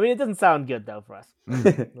 I mean, it doesn't sound good though for us.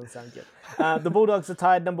 It doesn't sound good. The Bulldogs are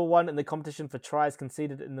tied number 1 in the competition for tries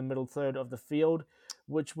conceded in the middle third of the field,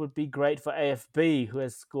 which would be great for AFB, who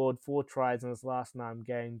has scored 4 tries in his last 9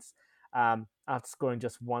 games, after scoring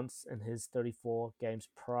just once in his 34 games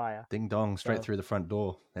prior. Ding dong, straight through the front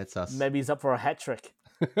door. That's us. Maybe he's up for a hat trick.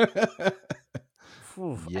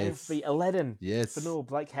 Yes. AFB Aladdin. Yes. Vanilla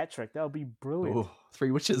Blake hat trick. That would be brilliant. Oh,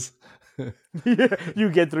 3 wishes. Yeah, you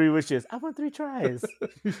get 3 wishes. I want 3 tries.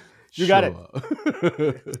 You got it.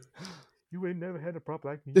 You ain't never had a prop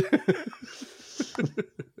like me.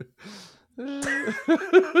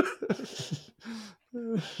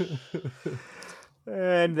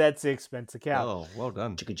 And that's the expense account. Oh, well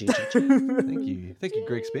done. Thank you,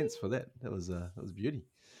 Greg Spence, for that. That was beauty.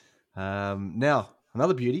 Now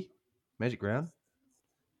another beauty, Magic Round,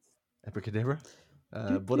 Abracadabra.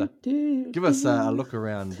 Buddha, give us a look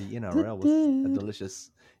around the NRL with a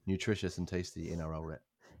delicious, nutritious, and tasty NRL wrap.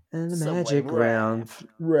 And the Magic Round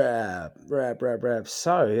wrap.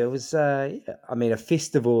 So it was, a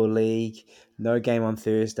festival league, no game on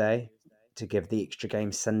Thursday to give the extra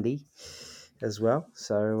game Sunday as well.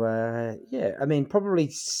 So, probably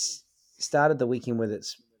started the weekend with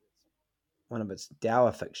one of its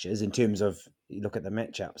dour fixtures in terms of you look at the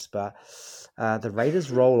matchups, but the Raiders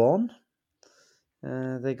roll on.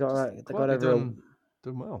 They got over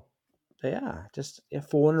doing well. They are just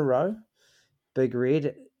 4 in a row. Big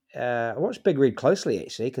Red. I watched Big Red closely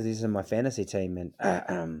actually because he's in my fantasy team and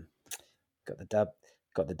got the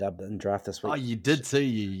dub in draft this week. Oh, you did too,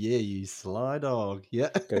 you sly dog. Yeah,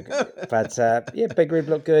 good. But Big Red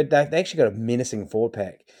looked good. They actually got a menacing forward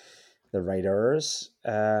pack, the Raiders.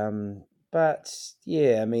 But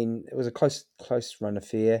yeah, I mean it was a close run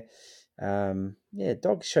affair.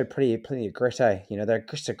 Dogs showed plenty of grit. They're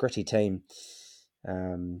just a gritty team.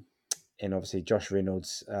 and obviously Josh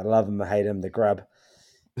Reynolds. Love him or hate him, the grub.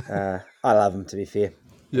 I love him, to be fair.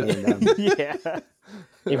 Yeah. And, Yeah.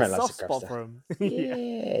 everyone loves Soft the spot grubster. for him.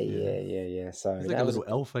 Yeah. So He's like that a was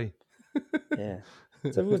little elf, eh? yeah.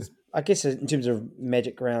 So it was, I guess, in terms of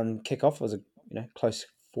Magic Round kickoff, it was a close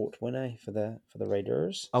fought win, for the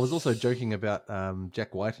Raiders. I was also joking about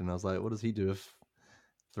Jack White, and I was like, what does he do if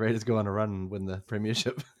the Raiders go on a run and win the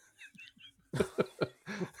premiership?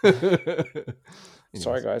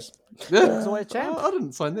 Sorry, guys. Yeah. away champ. I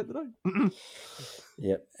didn't sign that, did I?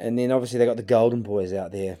 Yep. And then obviously they got the Golden Boys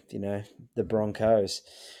out there, the Broncos.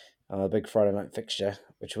 A big Friday night fixture,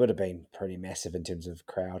 which would have been pretty massive in terms of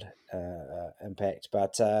crowd impact.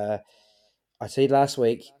 But I said last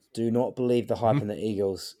week, do not believe the hype in the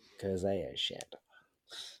Eagles, because they are shit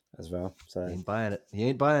as well. So He ain't buying it. He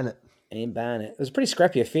ain't buying it. ain't buying it. It was a pretty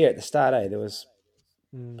scrappy affair at the start, eh? There was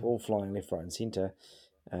Mm. ball flying left, right, and centre.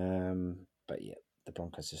 But yeah, the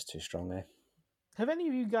Broncos just too strong, eh? Have any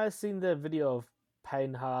of you guys seen the video of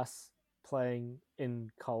Payne Haas playing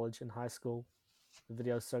in college and high school? The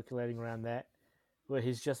video circulating around that, where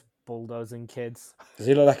he's just bulldozing kids. Does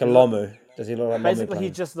he look like a Lomu? Does he look like Lomu Basically, he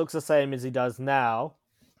playing? just looks the same as he does now,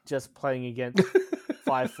 just playing against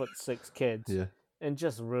 5'6" kids Yeah. and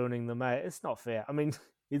just ruining them, mate. It's not fair. I mean,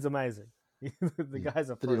 he's amazing. The guy's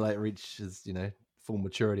a Did he freak. like reach his, full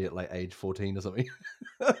maturity at like age 14 or something?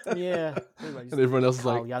 Yeah. And everyone else is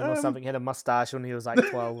Carl like, Young or something. He had a mustache when he was like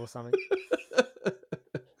 12 or something.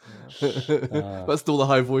 but still the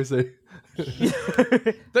high voice, eh?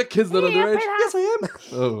 That kid's not underage. Yes, I am.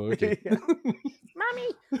 Oh, okay. Mommy.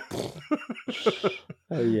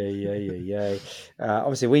 Oh yeah.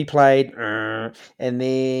 Obviously, we played, and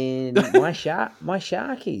then my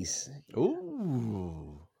Sharkies.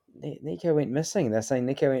 Ooh. Nico went missing. They're saying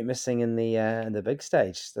Nico went missing in the big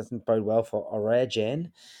stage. Doesn't bode well for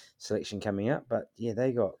Orajan selection coming up. But yeah,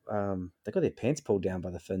 they got their pants pulled down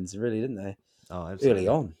by the Finns, really, didn't they? Oh, absolutely. Early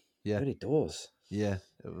on, Yeah. early doors. Yeah.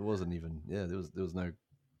 It wasn't even. Yeah, there was no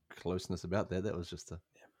closeness about that. That was just a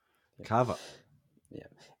carve up. Yeah,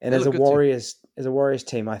 and They as look a good too. Warriors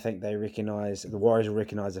team, I think the Warriors will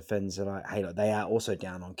recognise the Finns are like, hey, look, they are also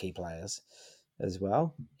down on key players as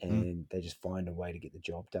well, and they just find a way to get the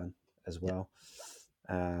job done as well.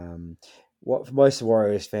 What most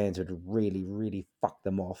Warriors fans would really, really fuck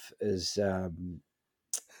them off is the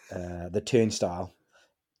turnstile.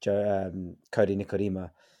 Cody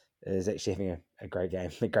Nikodima is actually having a great game,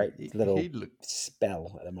 a great little He looked,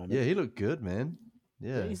 spell at the moment. yeah, he looked good, man.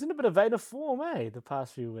 Yeah. He's in a bit of Vader form, eh? The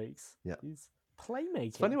past few weeks. Yeah. He's playmaking.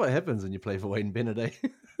 It's funny what happens when you play for Wayne Bennett, eh?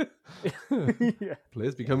 Yeah.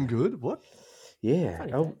 Players become good. What? Yeah,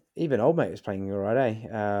 Funny oh, fact. even old mate was playing all right,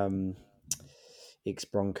 eh? Ex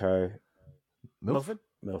Bronco Milf?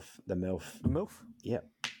 Milford? the MILF. Milf? Yeah,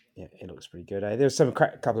 it looks pretty good. Eh? There's some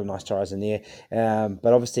couple of nice tries in there,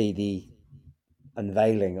 but obviously the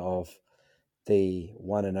unveiling of the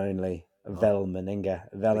one and only Val Meninga,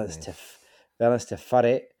 Valence to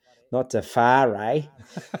Fuddet, not to Fare,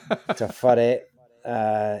 to Fuddet.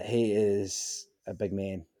 He is a big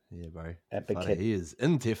man. Yeah, bro. That big Fare, kid. he is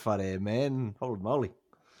into Fare, man. Holy moly.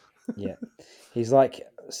 Yeah, he's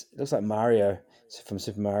looks like Mario from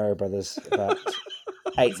Super Mario Brothers, but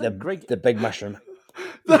ate the big mushroom.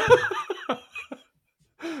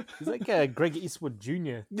 He's like Greg Eastwood Jr.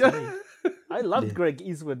 to Yeah. me. I loved Greg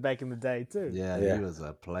Eastwood back in the day too. Yeah, Yeah. he was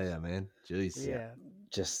a player, man. Jeez. Yeah.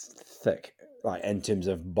 Just thick, like in terms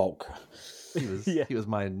of bulk. He was Yeah. he was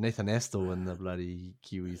my Nathan Astle in the bloody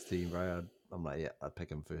Kiwis team, bro. I'm like, yeah, I'd pick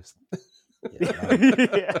him first.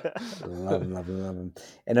 Yeah. Love him.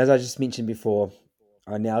 And as I just mentioned before,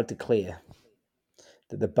 I now declare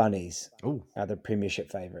that the Bunnies Oh, are the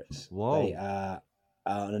premiership favourites. Whoa. They are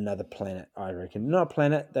on another planet, I reckon. Not a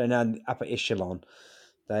planet, they're now in the upper echelon.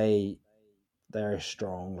 They're a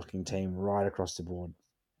strong looking team right across the board.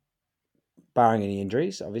 Barring any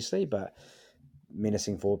injuries, obviously, but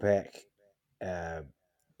menacing four pack.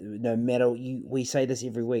 No matter, we say this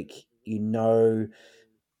every week, you know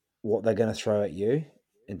what they're going to throw at you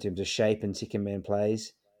in terms of shape and second man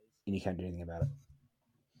plays, and you can't do anything about it.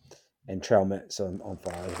 And Trelmet's on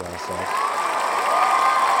fire as well. So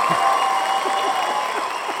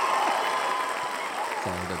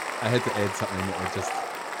sorry, I had to add something that would just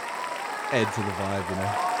add to the vibe, you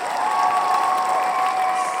know.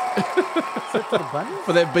 Is that for the Bunnies?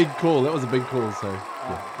 For that big call, that was a big call. So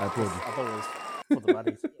yeah, I applaud you. I thought it was for the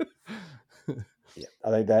Bunnies. yeah, I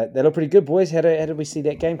think they look pretty good, boys. How did we see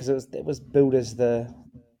that game? Because it was billed as the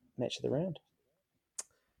match of the round.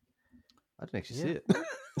 I didn't actually Yeah.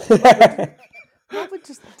 see it. Melbourne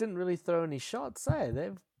just didn't really throw any shots, eh?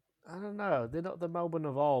 I don't know. They're not the Melbourne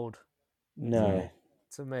of old. No.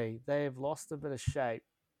 to me. They have lost a bit of shape.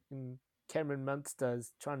 And Cameron Munster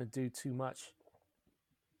is trying to do too much,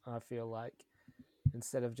 I feel like,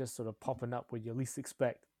 instead of just sort of popping up where you least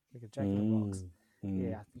expect, like a Jack in the Box.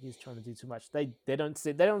 Yeah, I think he's trying to do too much. They don't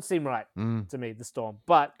seem right to me, the Storm.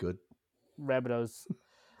 But Good. Rabbitohs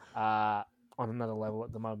are on another level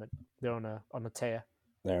at the moment. They're on a tear.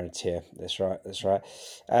 They're on a tear. That's right. That's right.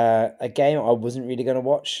 A game I wasn't really going to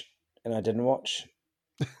watch, and I didn't watch.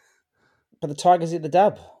 But the Tigers get the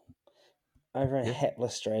dub over at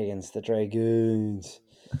hapless Dragons. The Dragoons.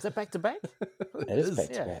 Is that back to back? It is back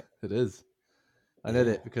to back. It is. I know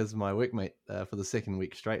that because my workmate for the second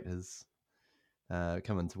week straight has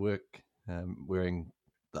come into work wearing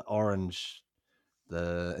the orange,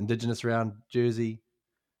 the Indigenous round jersey,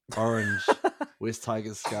 orange West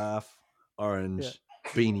Tigers scarf, orange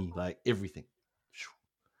beanie, like everything.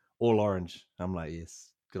 All orange. I'm like,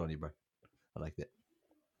 yes, good on you, bro. I like that.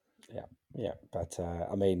 Yeah. But,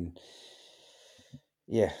 I mean,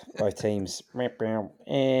 yeah, both teams.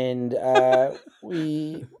 And a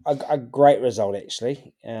great result,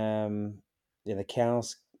 actually. The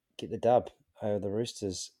Cows get the dub over the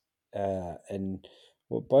Roosters. And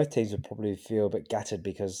both teams would probably feel a bit gutted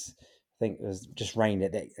because I think it was just rained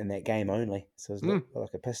in that game only. So it was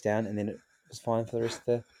like a piss down, and then it was fine for the rest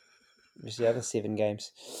of the other 7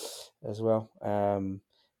 games as well.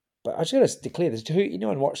 But I just got to declare this.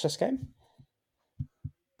 Anyone watch this game?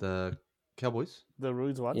 The Cowboys? The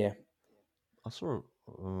Rudes one? Yeah. I saw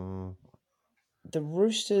The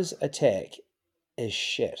Roosters' attack is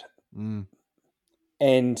shit. Mm.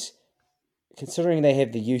 And considering they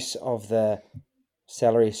have the use of the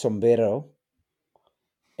salary sombrero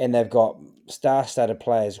and they've got star-studded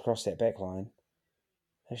players across that back line,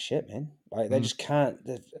 they're shit, man. Like, they just can't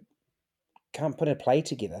put a play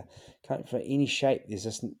together. Can't for any shape. There's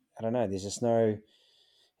just, I don't know, there's just no,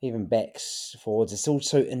 even backs, forwards. It's all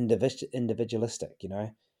so individualistic, you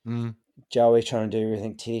know. Joey trying to do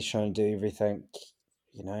everything, Ted's trying to do everything,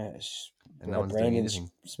 you know. And no one's doing Brandon anything.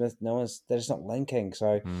 Smith, they're just not linking.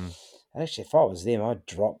 So actually, if I was them, I'd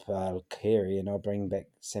drop Carey and I'd bring back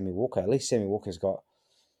Sammy Walker. At least Sammy Walker's got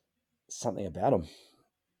something about him.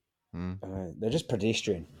 They're just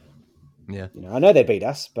pedestrian. Yeah. You know, I know they beat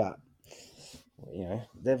us, but you know,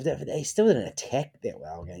 they still didn't attack that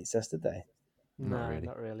well against us, did they? No, Not really.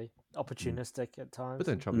 not really. Opportunistic at times. But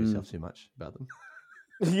don't trouble yourself too much about them.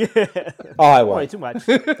 Yeah. Oh, I Don't worry won't. too much.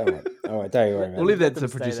 Don't worry. All right, don't worry about We'll leave that them to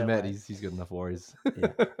stay producer that Matt. way. He's got enough worries.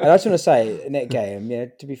 Yeah. And I just want to say, in that game,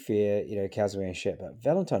 to be fair, you know, Cows were shit, but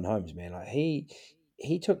Valentine Holmes, man, like he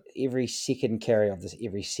took every second carry of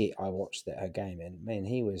every set I watched that game, and man,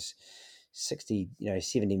 he was 70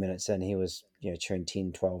 minutes in, he was, you know, churning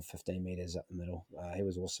 10, 12, 15 meters up the middle. He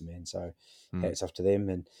was awesome, man. So hats off to them,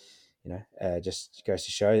 and you know, just goes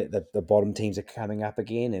to show that the bottom teams are coming up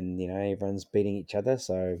again, and you know, everyone's beating each other.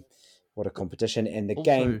 So what a competition! And the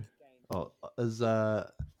game is the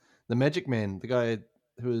Magic Man, the guy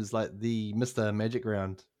who is like the Mr. Magic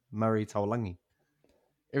Round, Murray Taulangi.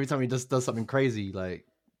 Every time he just does something crazy, like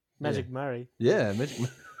Magic Murray. Yeah, Magic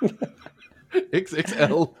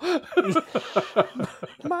XXL.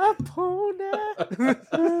 My pony.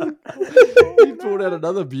 He pulled out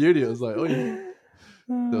another beauty. It was like, oh yeah.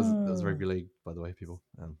 That was rugby league, by the way, people.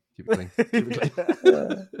 Keep it clean. Keep it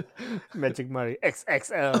clean. Magic Murray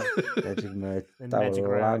XXL. Magic Murray. And Magic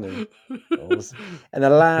Round. Awesome. And the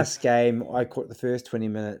last game, I caught the first 20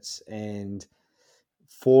 minutes, and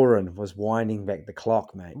Foran was winding back the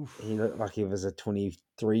clock, mate. Oof. He looked like he was a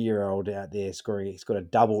 23-year-old out there scoring. He's got a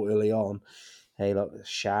double early on. He looked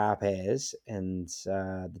sharp as, and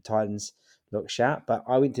the Titans look sharp. But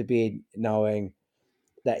I went to bed knowing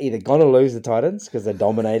they're either going to lose the Titans because they're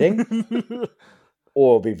dominating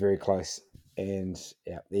or it'll be very close. And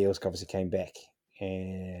yeah, the Eels obviously came back.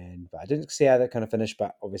 But I didn't see how that kind of finished,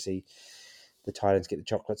 but obviously the Titans get the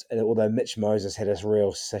chocolates. And although Mitch Moses had this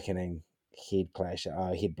real sickening head blow,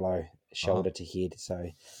 shoulder to head. So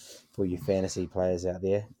for you fantasy players out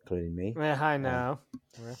there, including me. Yeah, I know.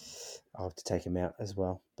 I'll have to take him out as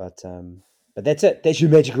well. But that's it. That's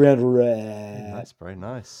your Magic Round. Nice, bro.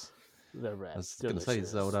 Nice. The rat. I was going to say,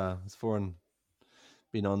 is Foran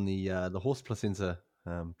been on the horse placenta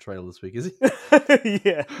trail this week, is he?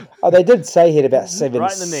 Yeah. Oh, they did say he had about 7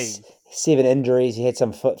 right in the knee. 7 injuries. He had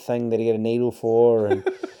some foot thing that he got a needle for, and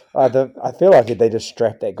I feel like they just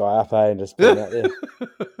strapped that guy up and just put him out there.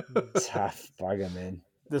 Tough bugger, man.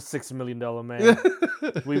 The $6 million man.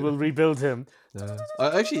 We will rebuild him.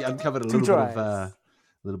 I actually uncovered a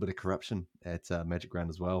little bit of corruption at Magic Round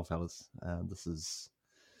as well, fellas.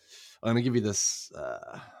 I'm going to give you this.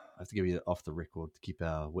 I have to give you it off the record to keep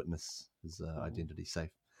our witness's identity safe.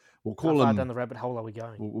 We'll How call far him. down the rabbit hole are we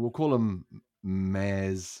going? We'll call him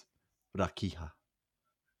Maz Rakiha.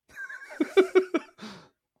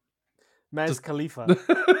 Maz Just- Khalifa.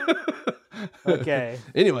 Okay.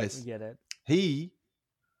 Anyways, We get it. he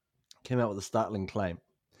came out with a startling claim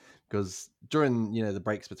because during the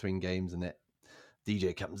breaks between games and that,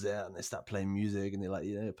 DJ comes out and they start playing music and they're like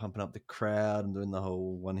pumping up the crowd and doing the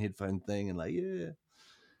whole one headphone thing and like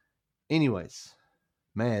Anyways,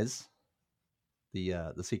 Maz,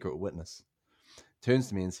 the secret witness, turns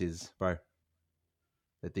to me and says, "Bro,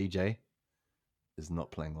 the DJ is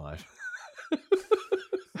not playing live."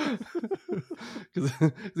 Because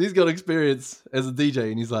he's got experience as a DJ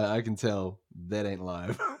and he's like, I can tell that ain't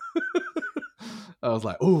live. I was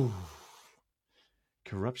like, ooh,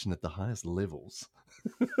 corruption at the highest levels.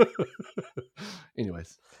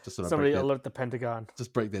 Anyways, just sort of Somebody alert the Pentagon.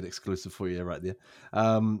 just break that exclusive for you right there.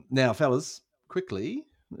 Now, fellas, quickly,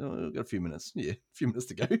 we've got a few minutes. Yeah, a few minutes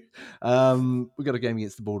to go. We've got a game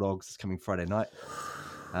against the Bulldogs. It's coming Friday night.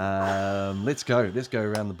 Let's go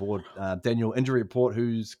around the board. Daniel, injury report.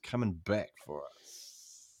 Who's coming back for us?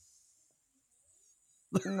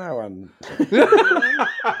 No one.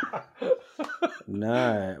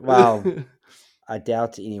 No. Well, I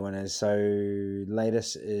doubt anyone is. So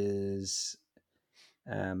latest is,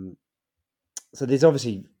 so there's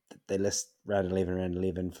obviously they list round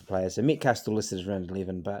 11 for players. So Metcalf's still listed as round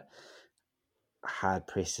 11, but hard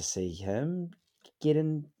pressed to see him get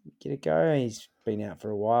a go. He's been out for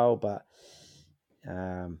a while, but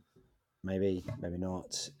maybe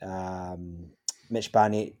not. Mitch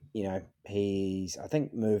Barnett, he's I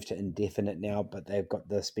think moved to indefinite now, but they've got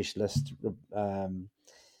the specialist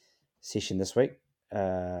session this week.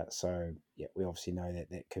 So yeah, we obviously know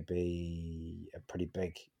that could be a pretty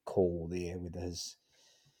big call there, with his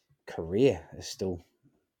career is still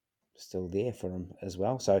there for him as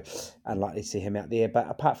well. So unlikely to see him out there. But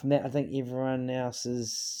apart from that, I think everyone else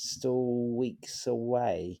is still weeks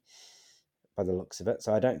away by the looks of it.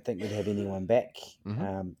 So I don't think we'd have anyone back.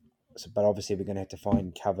 Mhm. But obviously we're going to have to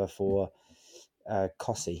find cover for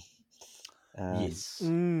Kossi. Yes.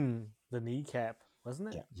 The kneecap,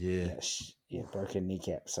 wasn't it? Yeah. Broken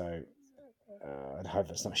kneecap. So I'd hope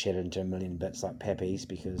it's not shattered into a million bits like Pappy's,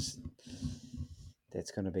 because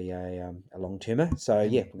that's going to be a long-termer. So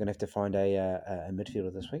yeah, we're going to have to find a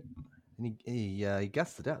midfielder this week. And he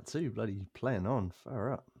gussed it out too, bloody playing on,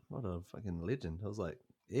 far up. What a fucking legend. I was like,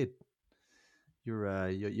 Ed,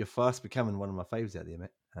 you're fast becoming one of my faves out there,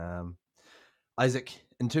 mate. Isaac,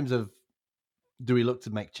 in terms of, do we look to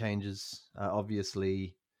make changes?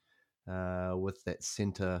 Obviously, with that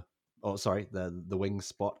centre, the wing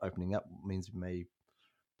spot opening up means we may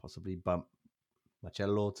possibly bump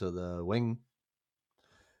Marcello to the wing.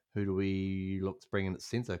 Who do we look to bring in at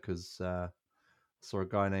centre? Because saw a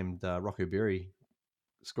guy named Rocco Berry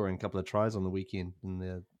scoring a couple of tries on the weekend in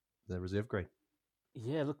the reserve grade.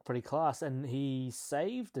 Yeah, looked pretty class, and he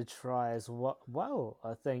saved a try as well.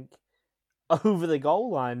 I think over the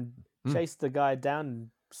goal line, chased the guy down, and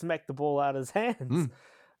smacked the ball out of his hands.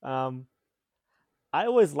 I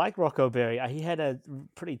always liked Rocco Berry. He had a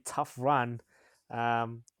pretty tough run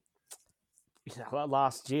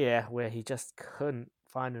last year where he just couldn't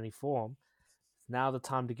find any form. Now the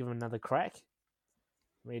time to give him another crack.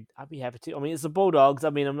 I mean, I'd be happy to. I mean, it's the Bulldogs.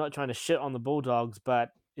 I mean, I'm not trying to shit on the Bulldogs,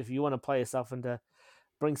 but if you want to play yourself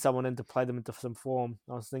bring someone in to play them into some form,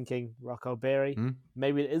 I was thinking Rocco Berry.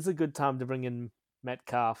 Maybe it is a good time to bring in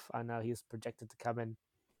Metcalf. I know he's projected to come in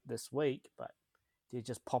this week, but you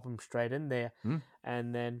just pop him straight in there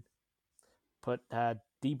and then put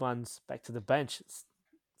D-Buns back to the bench. It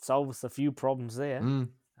solves a few problems there.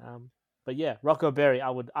 But yeah, Rocco Berry,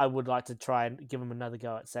 I would like to try and give him another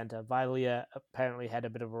go at centre. Vialia apparently had a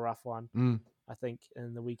bit of a rough one, I think,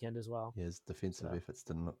 in the weekend as well. Yeah, his defensive efforts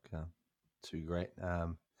didn't look too great.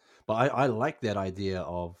 But I like that idea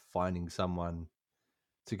of finding someone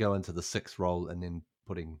to go into the sixth role and then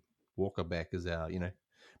putting Walker back as our,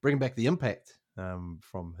 bringing back the impact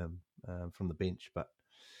from him, from the bench. But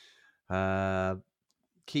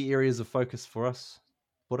key areas of focus for us,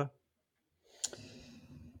 Buddha?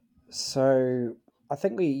 So I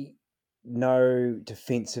think we know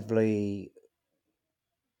defensively,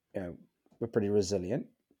 we're pretty resilient.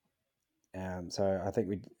 So I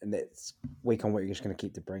think and that's week on week, we're just going to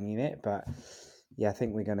keep bringing that. But yeah, I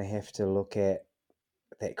think we're going to have to look at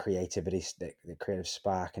that creativity, that creative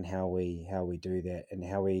spark, and how we do that, and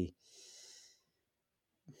how we,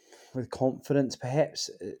 with confidence, perhaps,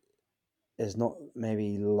 is not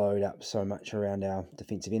maybe load up so much around our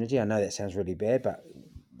defensive energy. I know that sounds really bad, but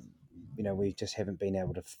we just haven't been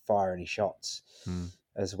able to fire any shots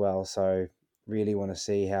as well. So really want to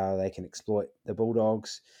see how they can exploit the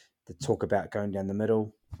Bulldogs. the talk about going down the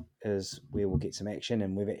middle is where we'll get some action,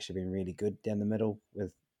 and we've actually been really good down the middle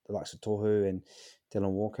with the likes of Tohu and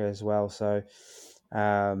Dylan Walker as well. So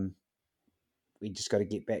we just got to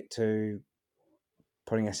get back to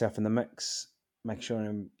putting ourselves in the mix, make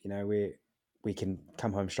sure we can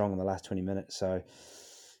come home strong in the last 20 minutes. So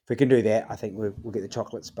if we can do that, I think we'll get the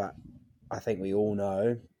chocolates. But I think we all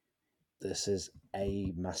know this is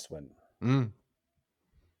a must win.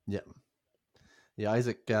 Yeah,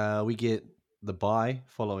 Isaac, we get the bye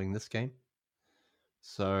following this game.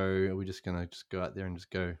 So are we just going to go out there and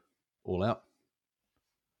just go all out?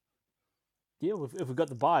 Yeah, if we've got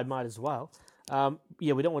the bye, might as well.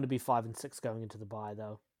 We don't want to be 5-6 going into the bye,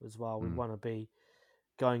 though, as well. We want to be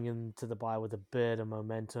going into the bye with a bit of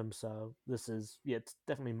momentum. So this is, it's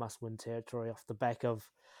definitely must-win territory off the back of,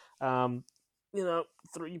 3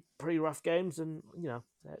 pretty rough games and,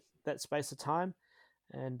 that space of time.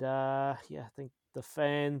 And, I think the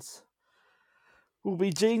fans will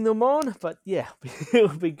be G'ing them on. But, yeah, it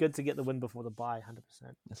would be good to get the win before the bye, 100%.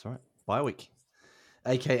 That's right. Bye week.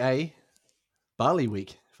 A.K.A. Barley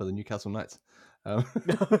week for the Newcastle Knights. Barley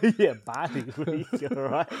week. All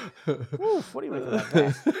right. Oof, what do you make about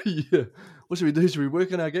that? Yeah. What should we do? Should we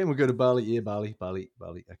work on our game? We'll go to Barley. Yeah, Barley.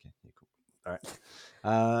 Okay. Yeah, cool. All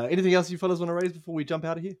right. Anything else you fellas want to raise before we jump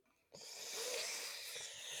out of here?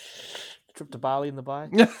 Trip to Bali in the bye.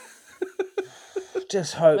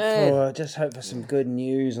 Just hope for some good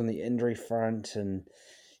news on the injury front, and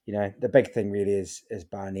the big thing really is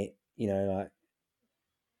Barnett.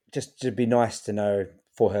 Just to be nice to know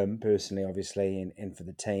for him personally, obviously, and for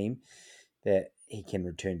the team that he can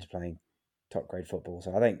return to playing top grade football.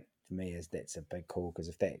 So I think for me that's a big call, because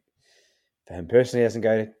if that for him personally doesn't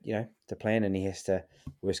go to plan, and he has to,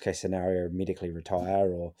 worst case scenario, medically retire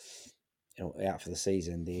or out for the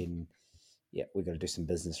season, then we've got to do some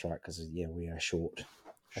business, right? Because we are short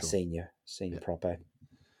a senior proper.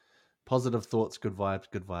 Positive thoughts, good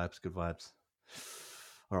vibes.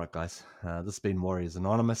 All right, guys. This has been Warriors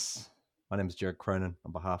Anonymous. My name is Jared Cronin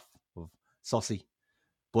on behalf of Saucy,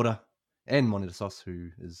 Buddha, and Monitor Sauce, who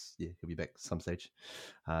is, he'll be back at some stage.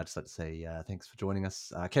 I'd just like to say thanks for joining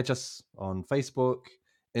us. Catch us on Facebook,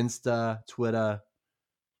 Insta, Twitter,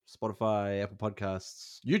 Spotify, Apple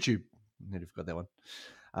Podcasts, YouTube. Nearly forgot that one.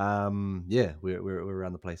 We're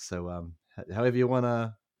around the place. So however you want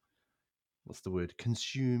to,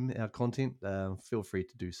 consume our content, feel free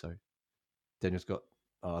to do so. Daniel's got...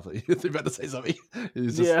 Oh, I thought you were about to say something. He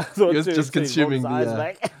was just consuming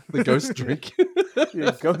the ghost drink.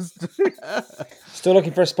 Ghost drink. Still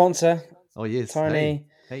looking for a sponsor. Oh, yes. Tony.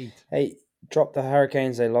 Hey, drop the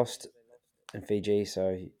Hurricanes. They lost in Fiji,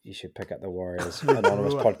 so you should pick up the Warriors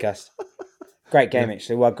Anonymous podcast. Great game,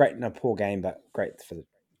 actually. Well, poor game, but great for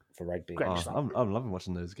rugby. I'm loving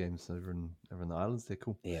watching those games over in the islands. They're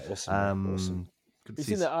cool. Yeah, awesome. Have you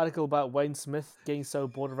seen that article about Wayne Smith getting so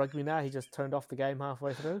bored of rugby now he just turned off the game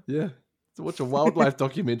halfway through? Yeah, to watch a wildlife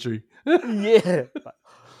documentary. Yeah,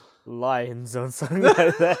 lions or something like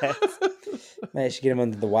that. Mate, you should get him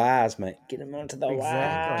onto the wires, mate. Get him onto the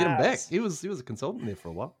wires. Get him back. He was a consultant there for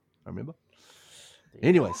a while. I remember.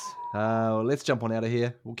 Anyways, let's jump on out of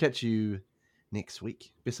here. We'll catch you next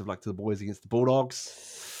week. Best of luck to the boys against the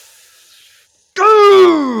Bulldogs.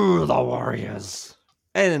 Go the Warriors!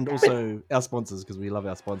 And also our sponsors, because we love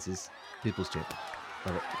our sponsors. People's Champ.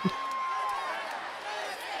 Love it.